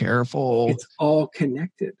so careful. It's all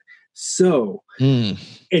connected. So, and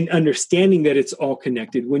understanding that it's all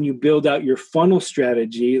connected, when you build out your funnel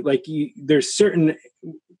strategy,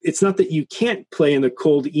 it's not that you can't play in the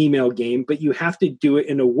cold email game, but you have to do it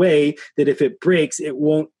in a way that if it breaks, it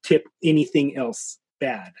won't tip anything else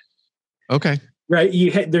bad. Okay. Right?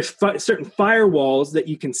 There's certain firewalls that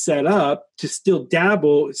you can set up to still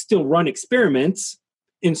still run experiments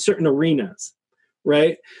in certain arenas.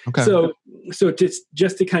 Right. Okay. So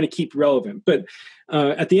just to kind of keep relevant, but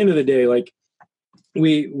at the end of the day, like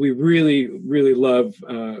we really, really love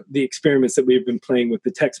the experiments that we've been playing with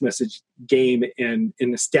the text message game and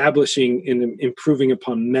in establishing and improving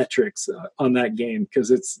upon metrics on that game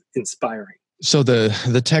because it's inspiring. So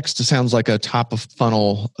the text sounds like a top of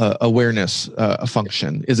funnel awareness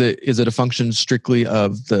function. Is it a function strictly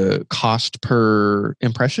of the cost per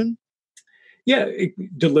impression? Yeah,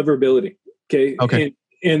 deliverability. Okay.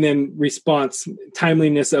 And then response,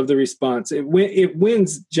 timeliness of the response. It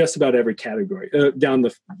wins just about every category down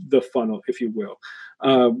the funnel, if you will,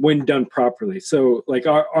 when done properly. So like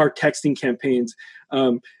our texting campaigns,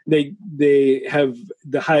 they have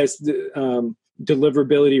the highest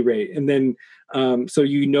deliverability rate. And then so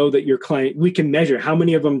that your client, we can measure how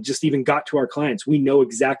many of them just even got to our clients. We know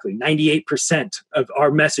exactly 98% of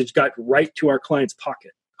our message got right to our client's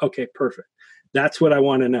pocket. Okay, perfect. That's what I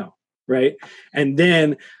want to know. Right. And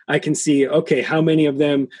then I can see, okay, how many of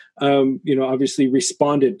them, obviously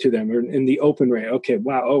responded to them or in the open rate. Okay.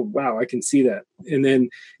 Wow. Oh, wow. I can see that. And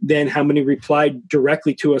then how many replied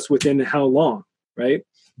directly to us within how long, right?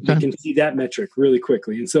 Okay. You can see that metric really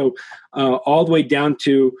quickly. And so all the way down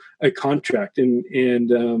to a contract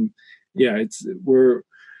So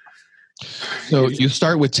you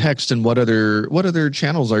start with text, and what other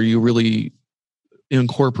channels are you really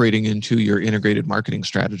incorporating into your integrated marketing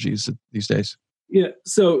strategies these days? Yeah.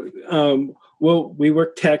 So, we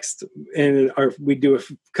work text and we do a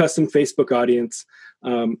custom Facebook audience.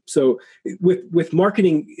 So with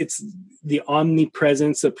marketing, the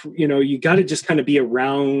omnipresence of, you got to just kind of be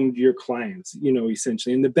around your clients,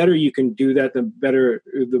 essentially. And the better you can do that,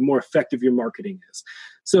 the more effective your marketing is.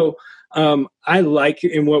 So I like,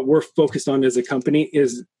 and what we're focused on as a company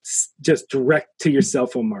is just direct to your cell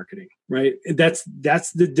phone marketing, right? That's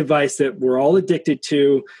the device that we're all addicted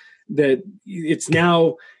to, that it's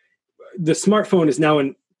now, the smartphone is now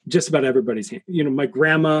in just about everybody's hand. My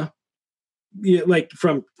grandma, like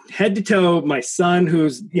from head to toe, my son,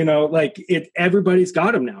 who's, everybody's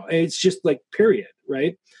got them now. It's just like, period.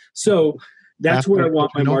 Right. So that's where I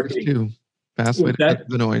want my marketing too. Fast way to cut through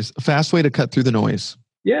the noise. A fast way to cut through the noise.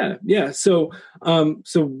 Yeah. Yeah. So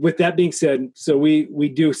with that being said, so we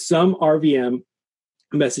do some RVM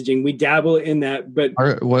messaging. We dabble in that, but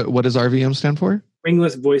what does RVM stand for?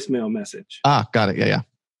 Ringless voicemail message. Got it. Yeah.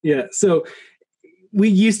 Yeah. So we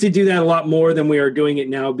used to do that a lot more than we are doing it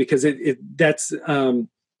now, because it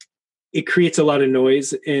creates a lot of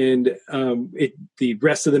noise, and the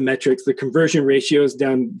rest of the metrics, the conversion ratios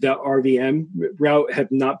down the RVM route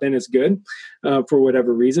have not been as good for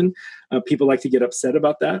whatever reason. People like to get upset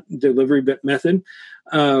about that delivery method.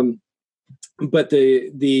 But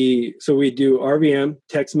so we do RVM,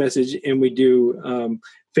 text message, and we do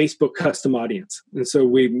Facebook custom audience. And so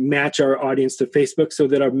we match our audience to Facebook so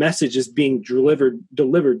that our message is being delivered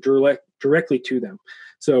directly to them.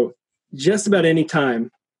 So just about any time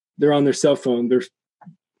they're on their cell phone,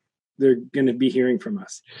 they're going to be hearing from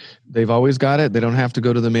us. They've always got it. They don't have to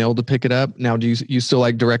go to the mail to pick it up. Now, do you still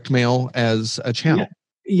like direct mail as a channel?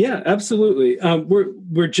 Yeah, absolutely.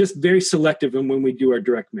 We're just very selective in when we do our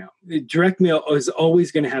direct mail. Direct mail is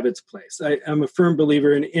always going to have its place. I'm a firm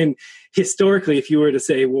believer in historically, if you were to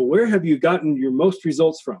say, well, where have you gotten your most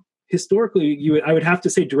results from? Historically, I would have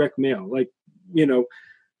to say direct mail. Like,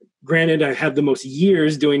 granted, I have the most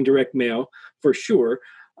years doing direct mail for sure.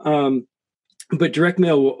 But direct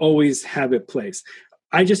mail will always have its place.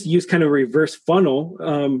 I just use kind of a reverse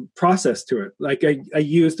funnel process to it. Like I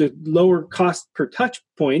use the lower cost per touch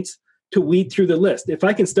points to weed through the list. If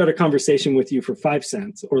I can start a conversation with you for 5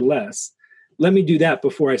 cents or less, let me do that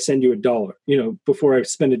before I send you $1, before I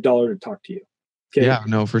spend $1 to talk to you. Okay? Yeah,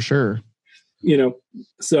 no, for sure.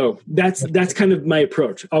 So that's kind of my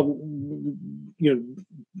approach.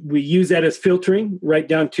 We use that as filtering right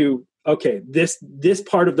down to, okay, this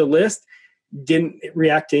part of the list didn't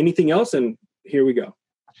react to anything else, and here we go.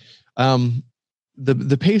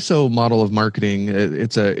 The peso model of marketing,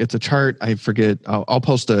 it's a chart. I forget. I'll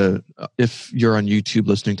post if you're on YouTube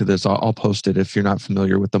listening to this, I'll post it if you're not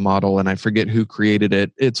familiar with the model, and I forget who created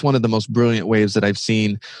it. It's one of the most brilliant ways that I've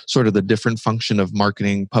seen sort of the different function of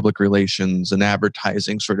marketing, public relations, and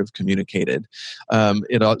advertising sort of communicated.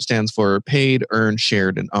 It stands for paid, earned,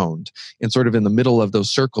 shared, and owned. And sort of in the middle of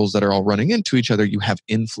those circles that are all running into each other, you have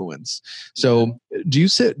influence. So do you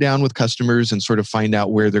sit down with customers and sort of find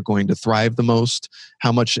out where they're going to thrive the most?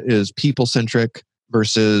 How much is people-centric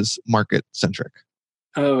versus market-centric?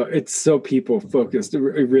 Oh, it's so people-focused,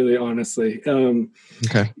 really, honestly.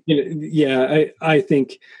 Okay. I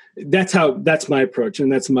think that's my approach,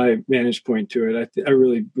 and that's my vantage point to it. I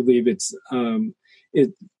really believe it's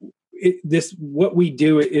what we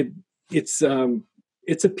do. It's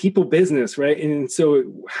a people business, right? And so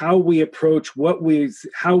how we approach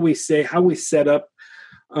how we set up,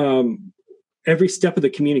 every step of the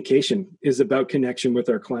communication is about connection with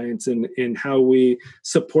our clients and how we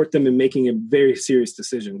support them in making a very serious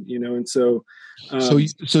decision, and so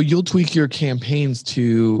so you'll tweak your campaigns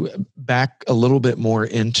to back a little bit more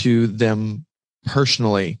into them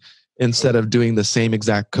personally instead of doing the same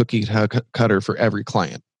exact cookie cutter for every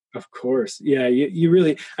client. Of course. Yeah. You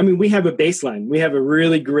really, we have a baseline. We have a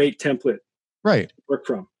really great template right to work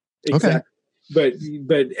from. Exactly. Okay. But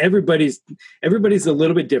everybody's a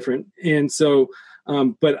little bit different. And so,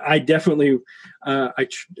 but I definitely, I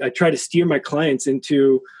try to steer my clients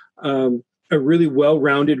into, a really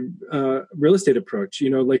well-rounded, real estate approach.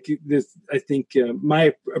 Like this, I think,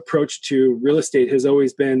 my approach to real estate has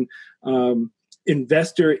always been,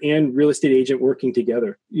 investor and real estate agent working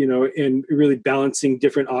together, and really balancing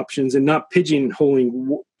different options and not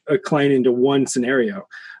pigeonholing a client into one scenario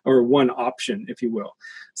or one option, if you will.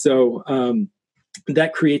 So,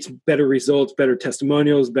 that creates better results, better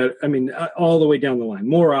testimonials, all the way down the line,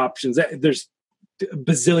 more options. There's a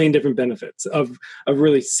bazillion different benefits of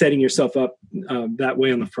really setting yourself up that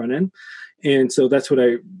way on the front end. And so that's what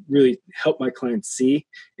I really help my clients see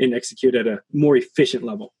and execute at a more efficient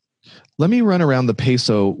level. Let me run around the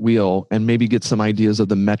peso wheel and maybe get some ideas of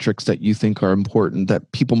the metrics that you think are important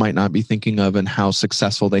that people might not be thinking of and how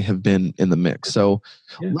successful they have been in the mix. So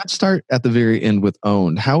let's start at the very end with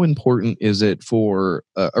owned. How important is it for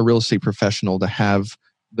a real estate professional to have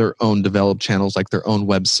their own developed channels, like their own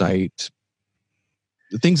website,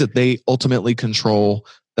 the things that they ultimately control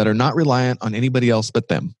that are not reliant on anybody else but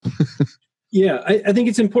them. Yeah, I think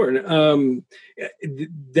it's important.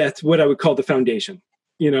 That's what I would call the foundation.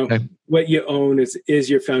 Okay. What you own is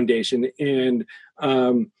your foundation. And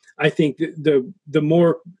I think the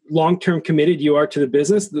more long-term committed you are to the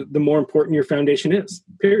business, the more important your foundation is,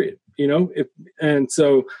 period.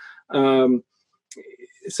 So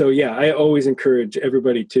yeah, I always encourage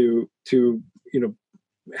everybody to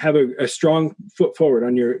have a strong foot forward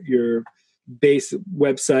on your base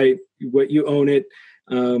website, what you own it,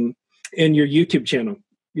 and your YouTube channel.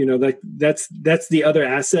 That's the other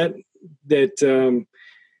asset that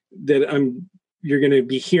you're going to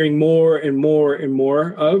be hearing more and more and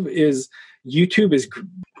more of. Is YouTube is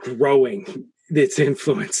growing its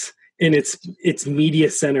influence, and its media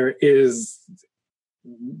center is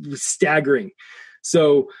staggering.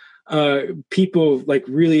 So people like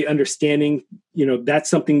really understanding, that's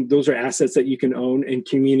something, those are assets that you can own and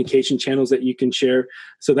communication channels that you can share.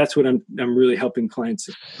 So that's what I'm really helping clients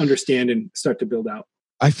understand and start to build out.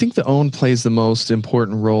 I think the own plays the most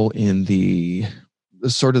important role in the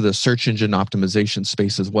sort of the search engine optimization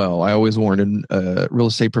space as well. I always warn real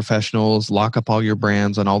estate professionals, lock up all your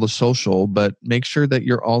brands on all the social, but make sure that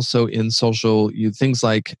you're also in social, things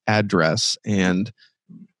like address. And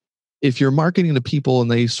if you're marketing to people and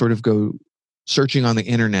they sort of go searching on the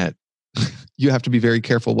internet, you have to be very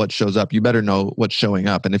careful what shows up. You better know what's showing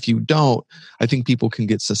up. And if you don't, I think people can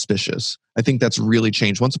get suspicious. I think that's really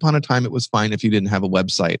changed. Once upon a time, it was fine if you didn't have a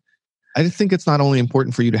website. I think it's not only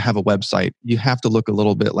important for you to have a website, you have to look a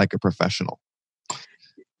little bit like a professional.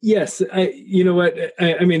 Yes. You know what?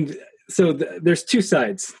 I mean, so there's two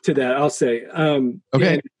sides to that, I'll say.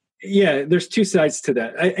 Okay. Yeah, there's two sides to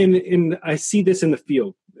that. And I see this in the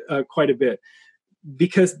field quite a bit,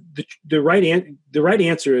 because the right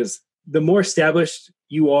answer is, the more established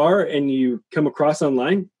you are and you come across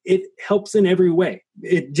online, it helps in every way.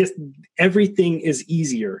 Everything is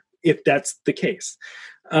easier if that's the case.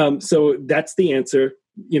 So that's the answer.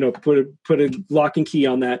 Put a lock and key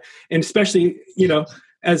on that, and especially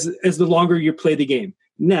as the longer you play the game.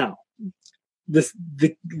 Now,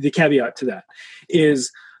 the caveat to that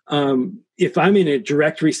is, if I'm in a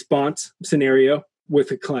direct response scenario with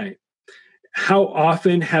a client, how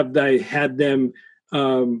often have I had them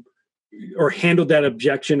or handled that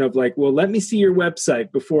objection of like, well, let me see your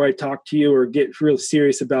website before I talk to you or get real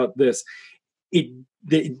serious about this. In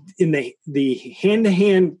the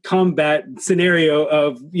hand-to-hand combat scenario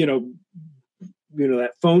of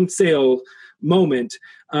that phone sale moment,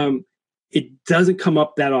 it doesn't come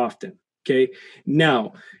up that often. Okay,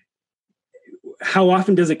 now, how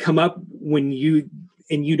often does it come up when you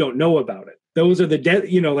don't know about it? Those are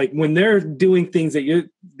like when they're doing things that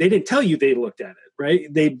they didn't tell you they looked at it,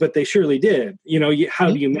 right? But they surely did.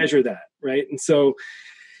 How do you measure that, right? And so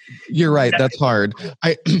you're right. That's hard.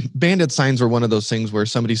 Bandit signs were one of those things where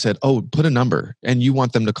somebody said, "Oh, put a number," and you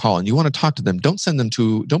want them to call and you want to talk to them. Don't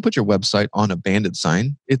put your website on a bandit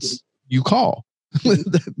sign. It's you call.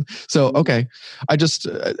 So okay, I just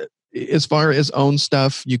as far as own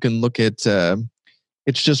stuff, you can look at.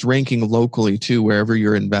 It's just ranking locally too. Wherever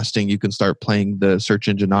you're investing, you can start playing the search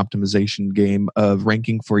engine optimization game of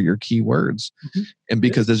ranking for your keywords. Mm-hmm. And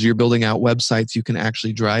because as you're building out websites, you can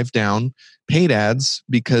actually drive down paid ads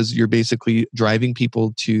because you're basically driving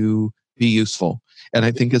people to be useful. And I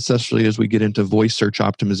think especially as we get into voice search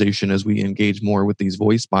optimization, as we engage more with these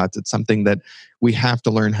voice bots, it's something that we have to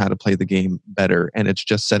learn how to play the game better. And it's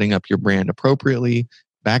just setting up your brand appropriately,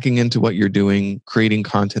 backing into what you're doing, creating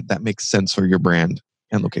content that makes sense for your brand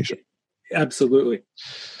and location. Absolutely.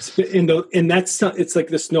 And it's like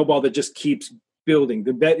the snowball that just keeps building.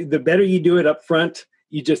 The better you do it up front,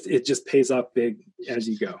 it just pays off big as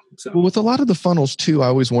you go. So well, with a lot of the funnels too, I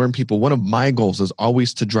always warn people, one of my goals is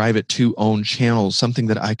always to drive it to own channels, something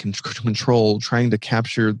that I can control, trying to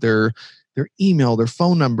capture their email, their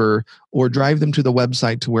phone number, or drive them to the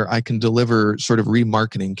website to where I can deliver sort of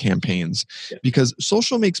remarketing campaigns. Yeah. Because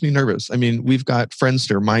social makes me nervous. I mean, we've got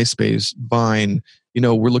Friendster, MySpace, Vine,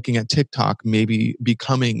 we're looking at TikTok maybe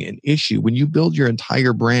becoming an issue. When you build your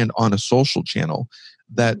entire brand on a social channel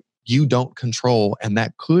that you don't control and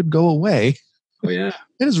that could go away. Oh yeah.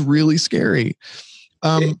 It is really scary.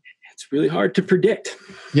 It's really hard to predict.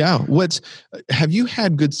 Yeah. Have you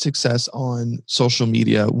had good success on social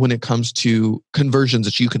media when it comes to conversions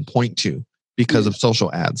that you can point to because of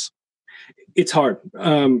social ads? It's hard.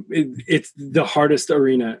 It's the hardest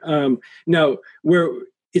arena. No,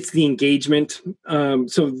 it's the engagement.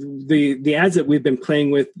 So the ads that we've been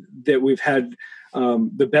playing with that we've had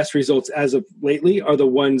the best results as of lately are the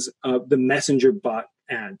ones, the messenger bot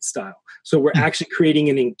ad style. So we're actually creating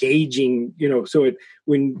an engaging,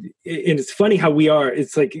 and it's funny how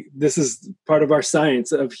it's like, this is part of our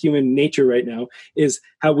science of human nature right now, is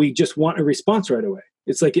how we just want a response right away.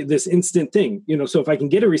 It's like this instant thing, so if I can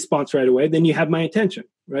get a response right away, then you have my attention,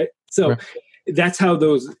 right? So that's how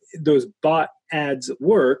those bot ads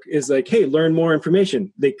work, is like, hey, learn more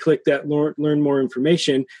information. They click that learn more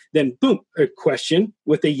information, then boom, a question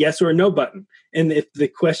with a yes or a no button. And if the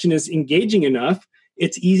question is engaging enough,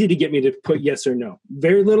 it's easy to get me to put yes or no.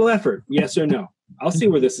 Very little effort, yes or no. I'll see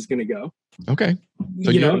where this is going to go. Okay.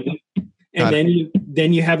 So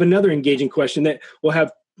then you have another engaging question that will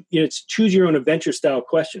have, it's choose your own adventure style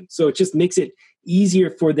question. So it just makes it easier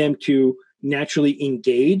for them to naturally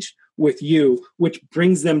engage with you, which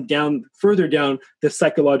brings them further down the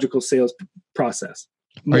psychological sales process.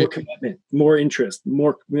 More commitment, more interest,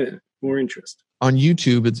 more interest. On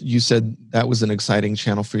YouTube, you said that was an exciting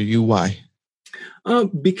channel for you. Why?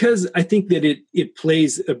 Because I think that it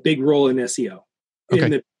plays a big role in SEO,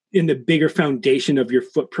 in the bigger foundation of your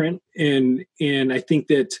footprint, and I think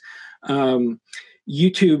that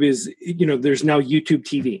YouTube is, there's now YouTube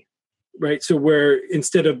TV. Right. So where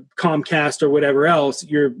instead of Comcast or whatever else,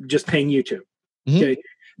 you're just paying YouTube. Mm-hmm. Okay.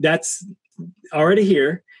 That's already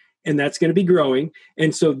here, and that's going to be growing.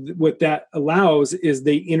 And so what that allows is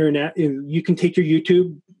the internet. You can take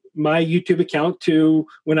my YouTube account to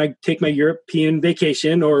when I take my European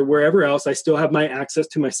vacation or wherever else, I still have my access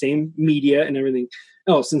to my same media and everything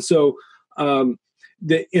else. And so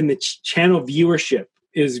the channel viewership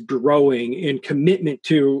is growing, and commitment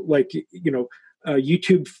to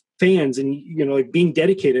YouTube fans and like being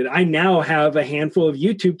dedicated. I now have a handful of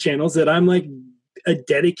YouTube channels that I'm like a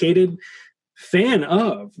dedicated fan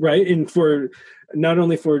of, right? And for not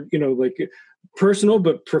only for like personal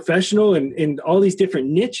but professional and all these different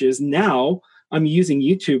niches, now I'm using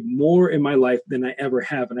YouTube more in my life than I ever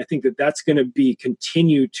have. And I think that that's going to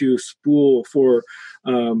continue to spool for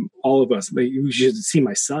all of us. Like, you should see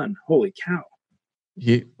my son. Holy cow.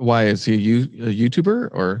 Why is he a YouTuber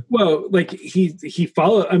or? Well, like he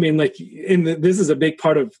follow. I mean, like, and this is a big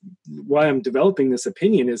part of why I'm developing this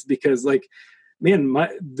opinion, is because, like, man,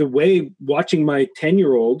 the way watching my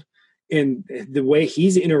 10-year-old and the way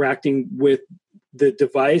he's interacting with the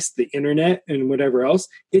device, the internet, and whatever else,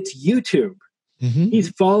 it's YouTube. Mm-hmm. He's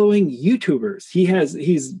following YouTubers.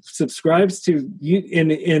 He's subscribes to you,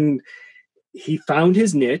 and he found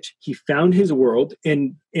his niche. He found his world,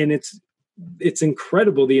 and it's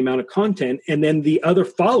incredible the amount of content, and then the other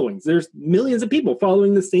followings. There's millions of people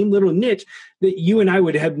following the same little niche that you and I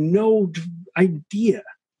would have no idea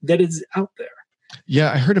that is out there.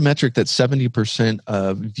 Yeah, I heard a metric that 70%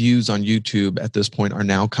 of views on YouTube at this point are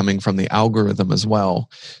now coming from the algorithm as well.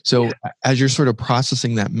 So as you're sort of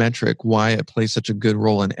processing that metric, why it plays such a good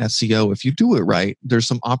role in SEO, if you do it right, there's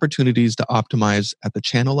some opportunities to optimize at the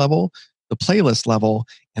channel level, the playlist level,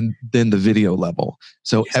 and then the video level.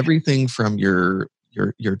 So everything from your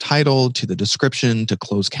title to the description to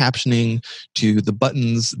closed captioning to the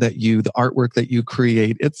buttons the artwork that you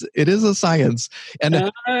create, it is a science. And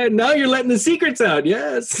now you're letting the secrets out.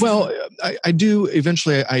 Yes. Well, I do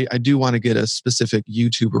eventually. I do want to get a specific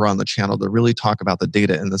YouTuber on the channel to really talk about the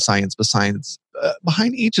data and the science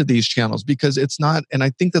behind each of these channels, because it's not. And I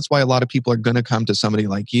think that's why a lot of people are going to come to somebody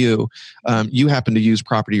like you. You happen to use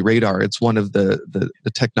Property Radar. It's one of the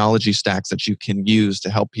technology stacks that you can use to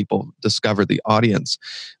help people discover the audience.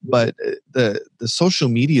 But the social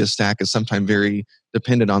media stack is sometimes very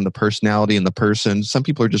dependent on the personality and the person. Some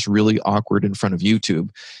people are just really awkward in front of YouTube.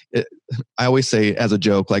 I always say as a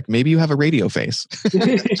joke, like, maybe you have a radio face.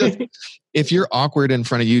 If you're awkward in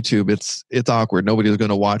front of YouTube, it's awkward. Nobody's going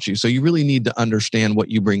to watch you. So you really need to understand what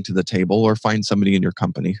you bring to the table, or find somebody in your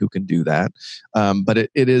company who can do that. But it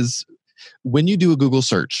is, when you do a Google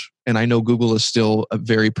search, and I know Google is still a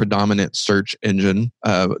very predominant search engine,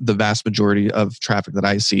 the vast majority of traffic that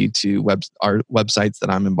I see to our websites that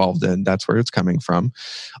I'm involved in, that's where it's coming from.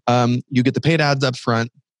 You get the paid ads up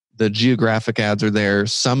front. The geographic ads are there,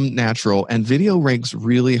 some natural, and video ranks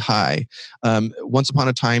really high. Once upon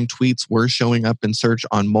a time, tweets were showing up in search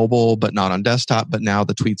on mobile, but not on desktop. But now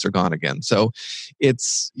the tweets are gone again. So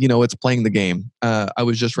it's playing the game. I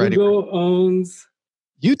was just writing. Google owns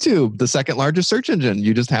YouTube, the second largest search engine.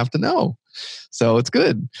 You just have to know. So it's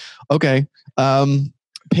good. Okay.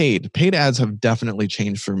 Paid ads have definitely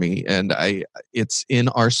changed for me. And it's in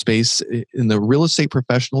our space, in the real estate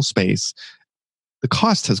professional space. The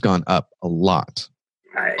cost has gone up a lot.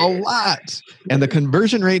 A lot. And the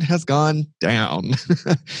conversion rate has gone down.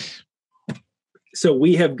 So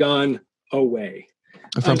we have gone away.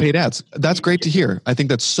 From paid ads. That's great to hear. I think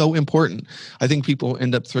that's so important. I think people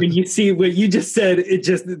end up. When you see what you just said, it's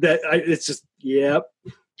just, yep.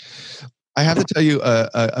 I have to tell you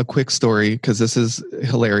a quick story because this is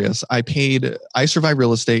hilarious. I Survive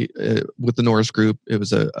Real Estate with the Norris Group. It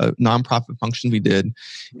was a nonprofit function we did,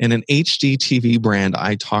 and an HDTV brand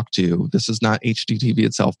I talked to. This is not HDTV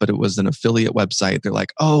itself, but it was an affiliate website. They're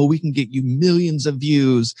like, "Oh, we can get you millions of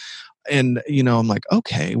views." And, I'm like,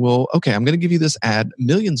 okay, I'm going to give you this ad,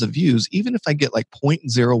 millions of views. Even if I get like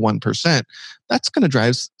 0.01%, that's going to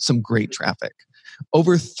drive some great traffic.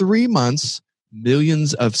 Over 3 months,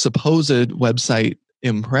 millions of supposed website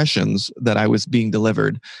impressions that I was being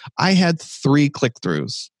delivered. I had 3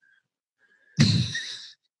 click-throughs.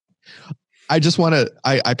 I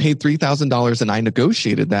paid $3,000 and I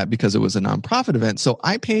negotiated that because it was a nonprofit event. So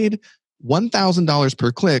I paid $1,000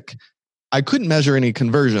 per click. I couldn't measure any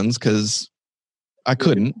conversions because I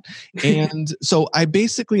couldn't. And so I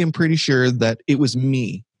basically am pretty sure that it was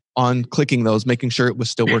me on clicking those, making sure it was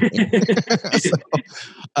still working.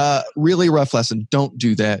 Really rough lesson. Don't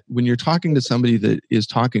do that. When you're talking to somebody that is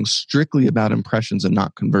talking strictly about impressions and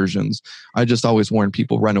not conversions, I just always warn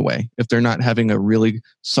people, run away. If they're not having a really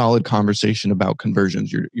solid conversation about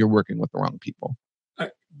conversions, you're working with the wrong people.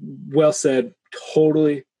 Well said.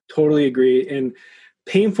 Totally agree. And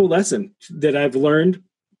painful lesson that I've learned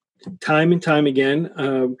time and time again.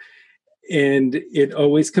 And it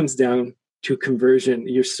always comes down to conversion.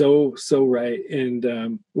 You're so right.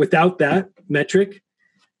 And without that metric,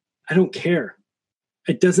 I don't care.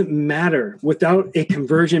 It doesn't matter. Without a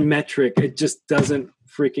conversion metric, it just doesn't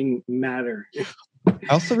freaking matter. I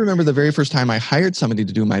also remember the very first time I hired somebody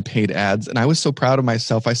to do my paid ads, and I was so proud of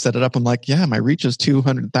myself. I set it up. I'm like, yeah, my reach is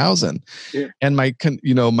 200,000, and my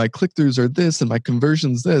click-throughs are this, and my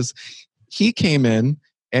conversions this. He came in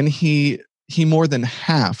and he more than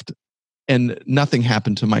halved, and nothing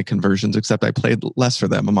happened to my conversions except I played less for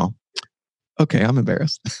them. I'm all, okay, I'm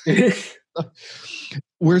embarrassed.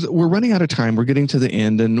 We're running out of time. We're getting to the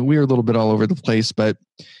end, and we're a little bit all over the place, but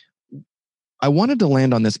I wanted to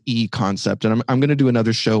land on this E concept, and I'm going to do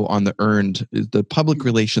another show on the earned, the public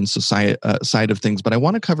relations society, side of things, but I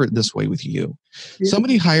want to cover it this way with you. Yeah.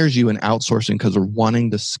 Somebody hires you in outsourcing because they're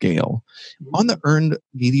wanting to scale. On the earned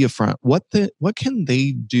media front, what can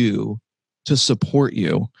they do to support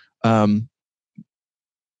you in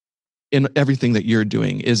everything that you're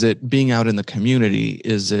doing? Is it being out in the community?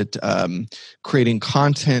 Is it creating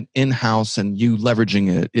content in-house and you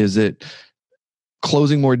leveraging it? Is it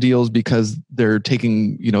closing more deals because they're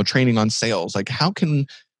taking, training on sales? Like, how can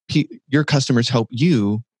your customers help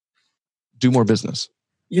you do more business?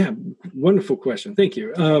 Yeah, wonderful question. Thank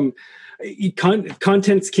you.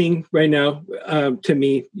 Content's king right now to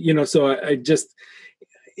me. So I just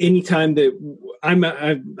anytime that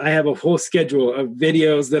I have a whole schedule of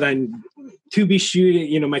videos that I'm to be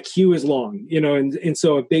shooting. My queue is long. And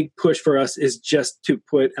so a big push for us is just to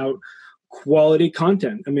put out quality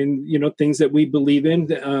content. I mean, things that we believe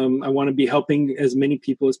in. I want to be helping as many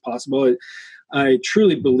people as possible. I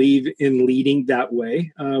truly believe in leading that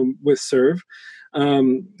way with Serve.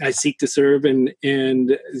 I seek to serve, and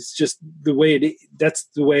it's just the way that's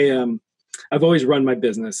the way I've always run my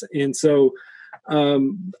business. And so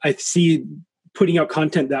I see putting out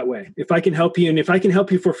content that way. If I can help you, and if I can help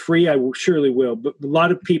you for free, I surely will. But a lot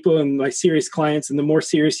of people and my serious clients, and the more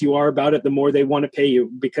serious you are about it, the more they want to pay you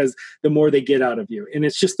because the more they get out of you. And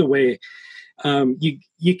it's just the way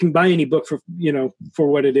you can buy any book for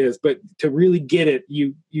what it is, but to really get it,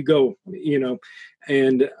 you go,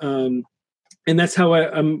 and that's how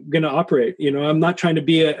I'm going to operate. I'm not trying to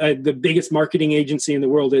be the biggest marketing agency in the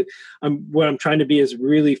world. What I'm trying to be is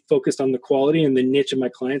really focused on the quality and the niche of my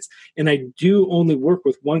clients. And I do only work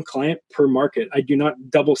with one client per market. I do not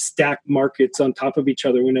double stack markets on top of each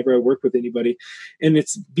other whenever I work with anybody. And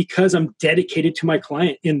it's because I'm dedicated to my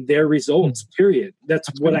client and their results, period. That's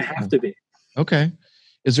what I have to be. Okay.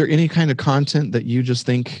 Is there any kind of content that you just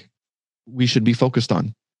think we should be focused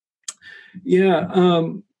on? Yeah.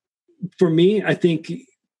 For me, I think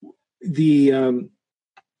the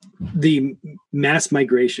mass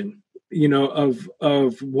migration,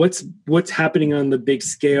 of what's happening on the big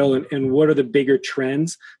scale and what are the bigger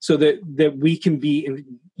trends, so that we can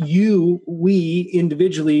we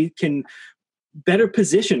individually can better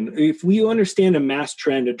position. If we understand a mass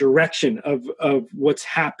trend, a direction of what's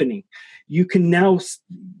happening, you can now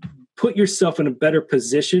put yourself in a better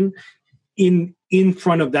position in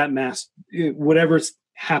front of that mass, whatever's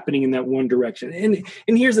happening in that one direction. And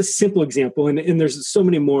here's a simple example, and there's so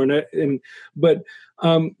many more. But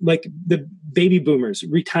like the baby boomers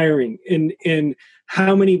retiring, and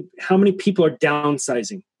how many people are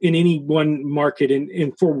downsizing in any one market,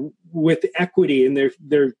 and with equity, and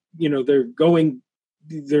they're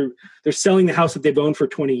selling the house that they've owned for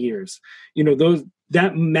 20 years.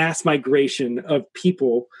 That mass migration of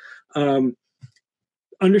people,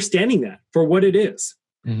 understanding that for what it is.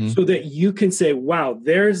 Mm-hmm. So that you can say, wow,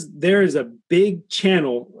 there is a big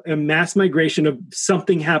channel, a mass migration of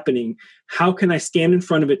something happening. How can I stand in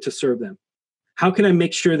front of it to serve them? How can I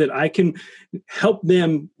make sure that I can help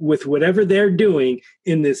them with whatever they're doing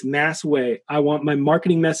in this mass way? I want my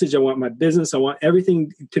marketing message, I want my business, I want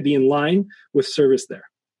everything to be in line with service there.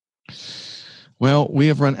 Well, we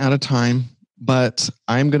have run out of time, but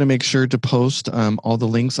I'm going to make sure to post all the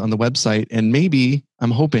links on the website, and maybe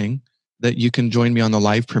I'm hoping that you can join me on the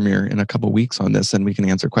live premiere in a couple of weeks on this, and we can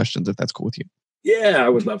answer questions if that's cool with you. Yeah, I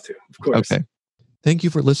would love to, of course. Okay. Thank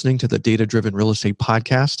you for listening to the Data Driven Real Estate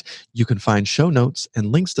Podcast. You can find show notes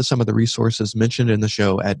and links to some of the resources mentioned in the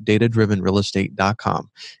show at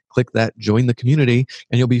datadrivenrealestate.com. Click that Join the Community,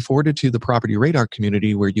 and you'll be forwarded to the Property Radar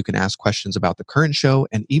community, where you can ask questions about the current show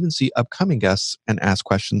and even see upcoming guests and ask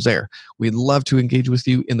questions there. We'd love to engage with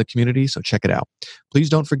you in the community, so check it out. Please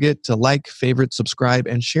don't forget to like, favorite, subscribe,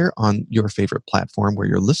 and share on your favorite platform where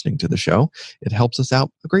you're listening to the show. It helps us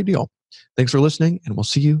out a great deal. Thanks for listening, and we'll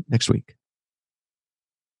see you next week.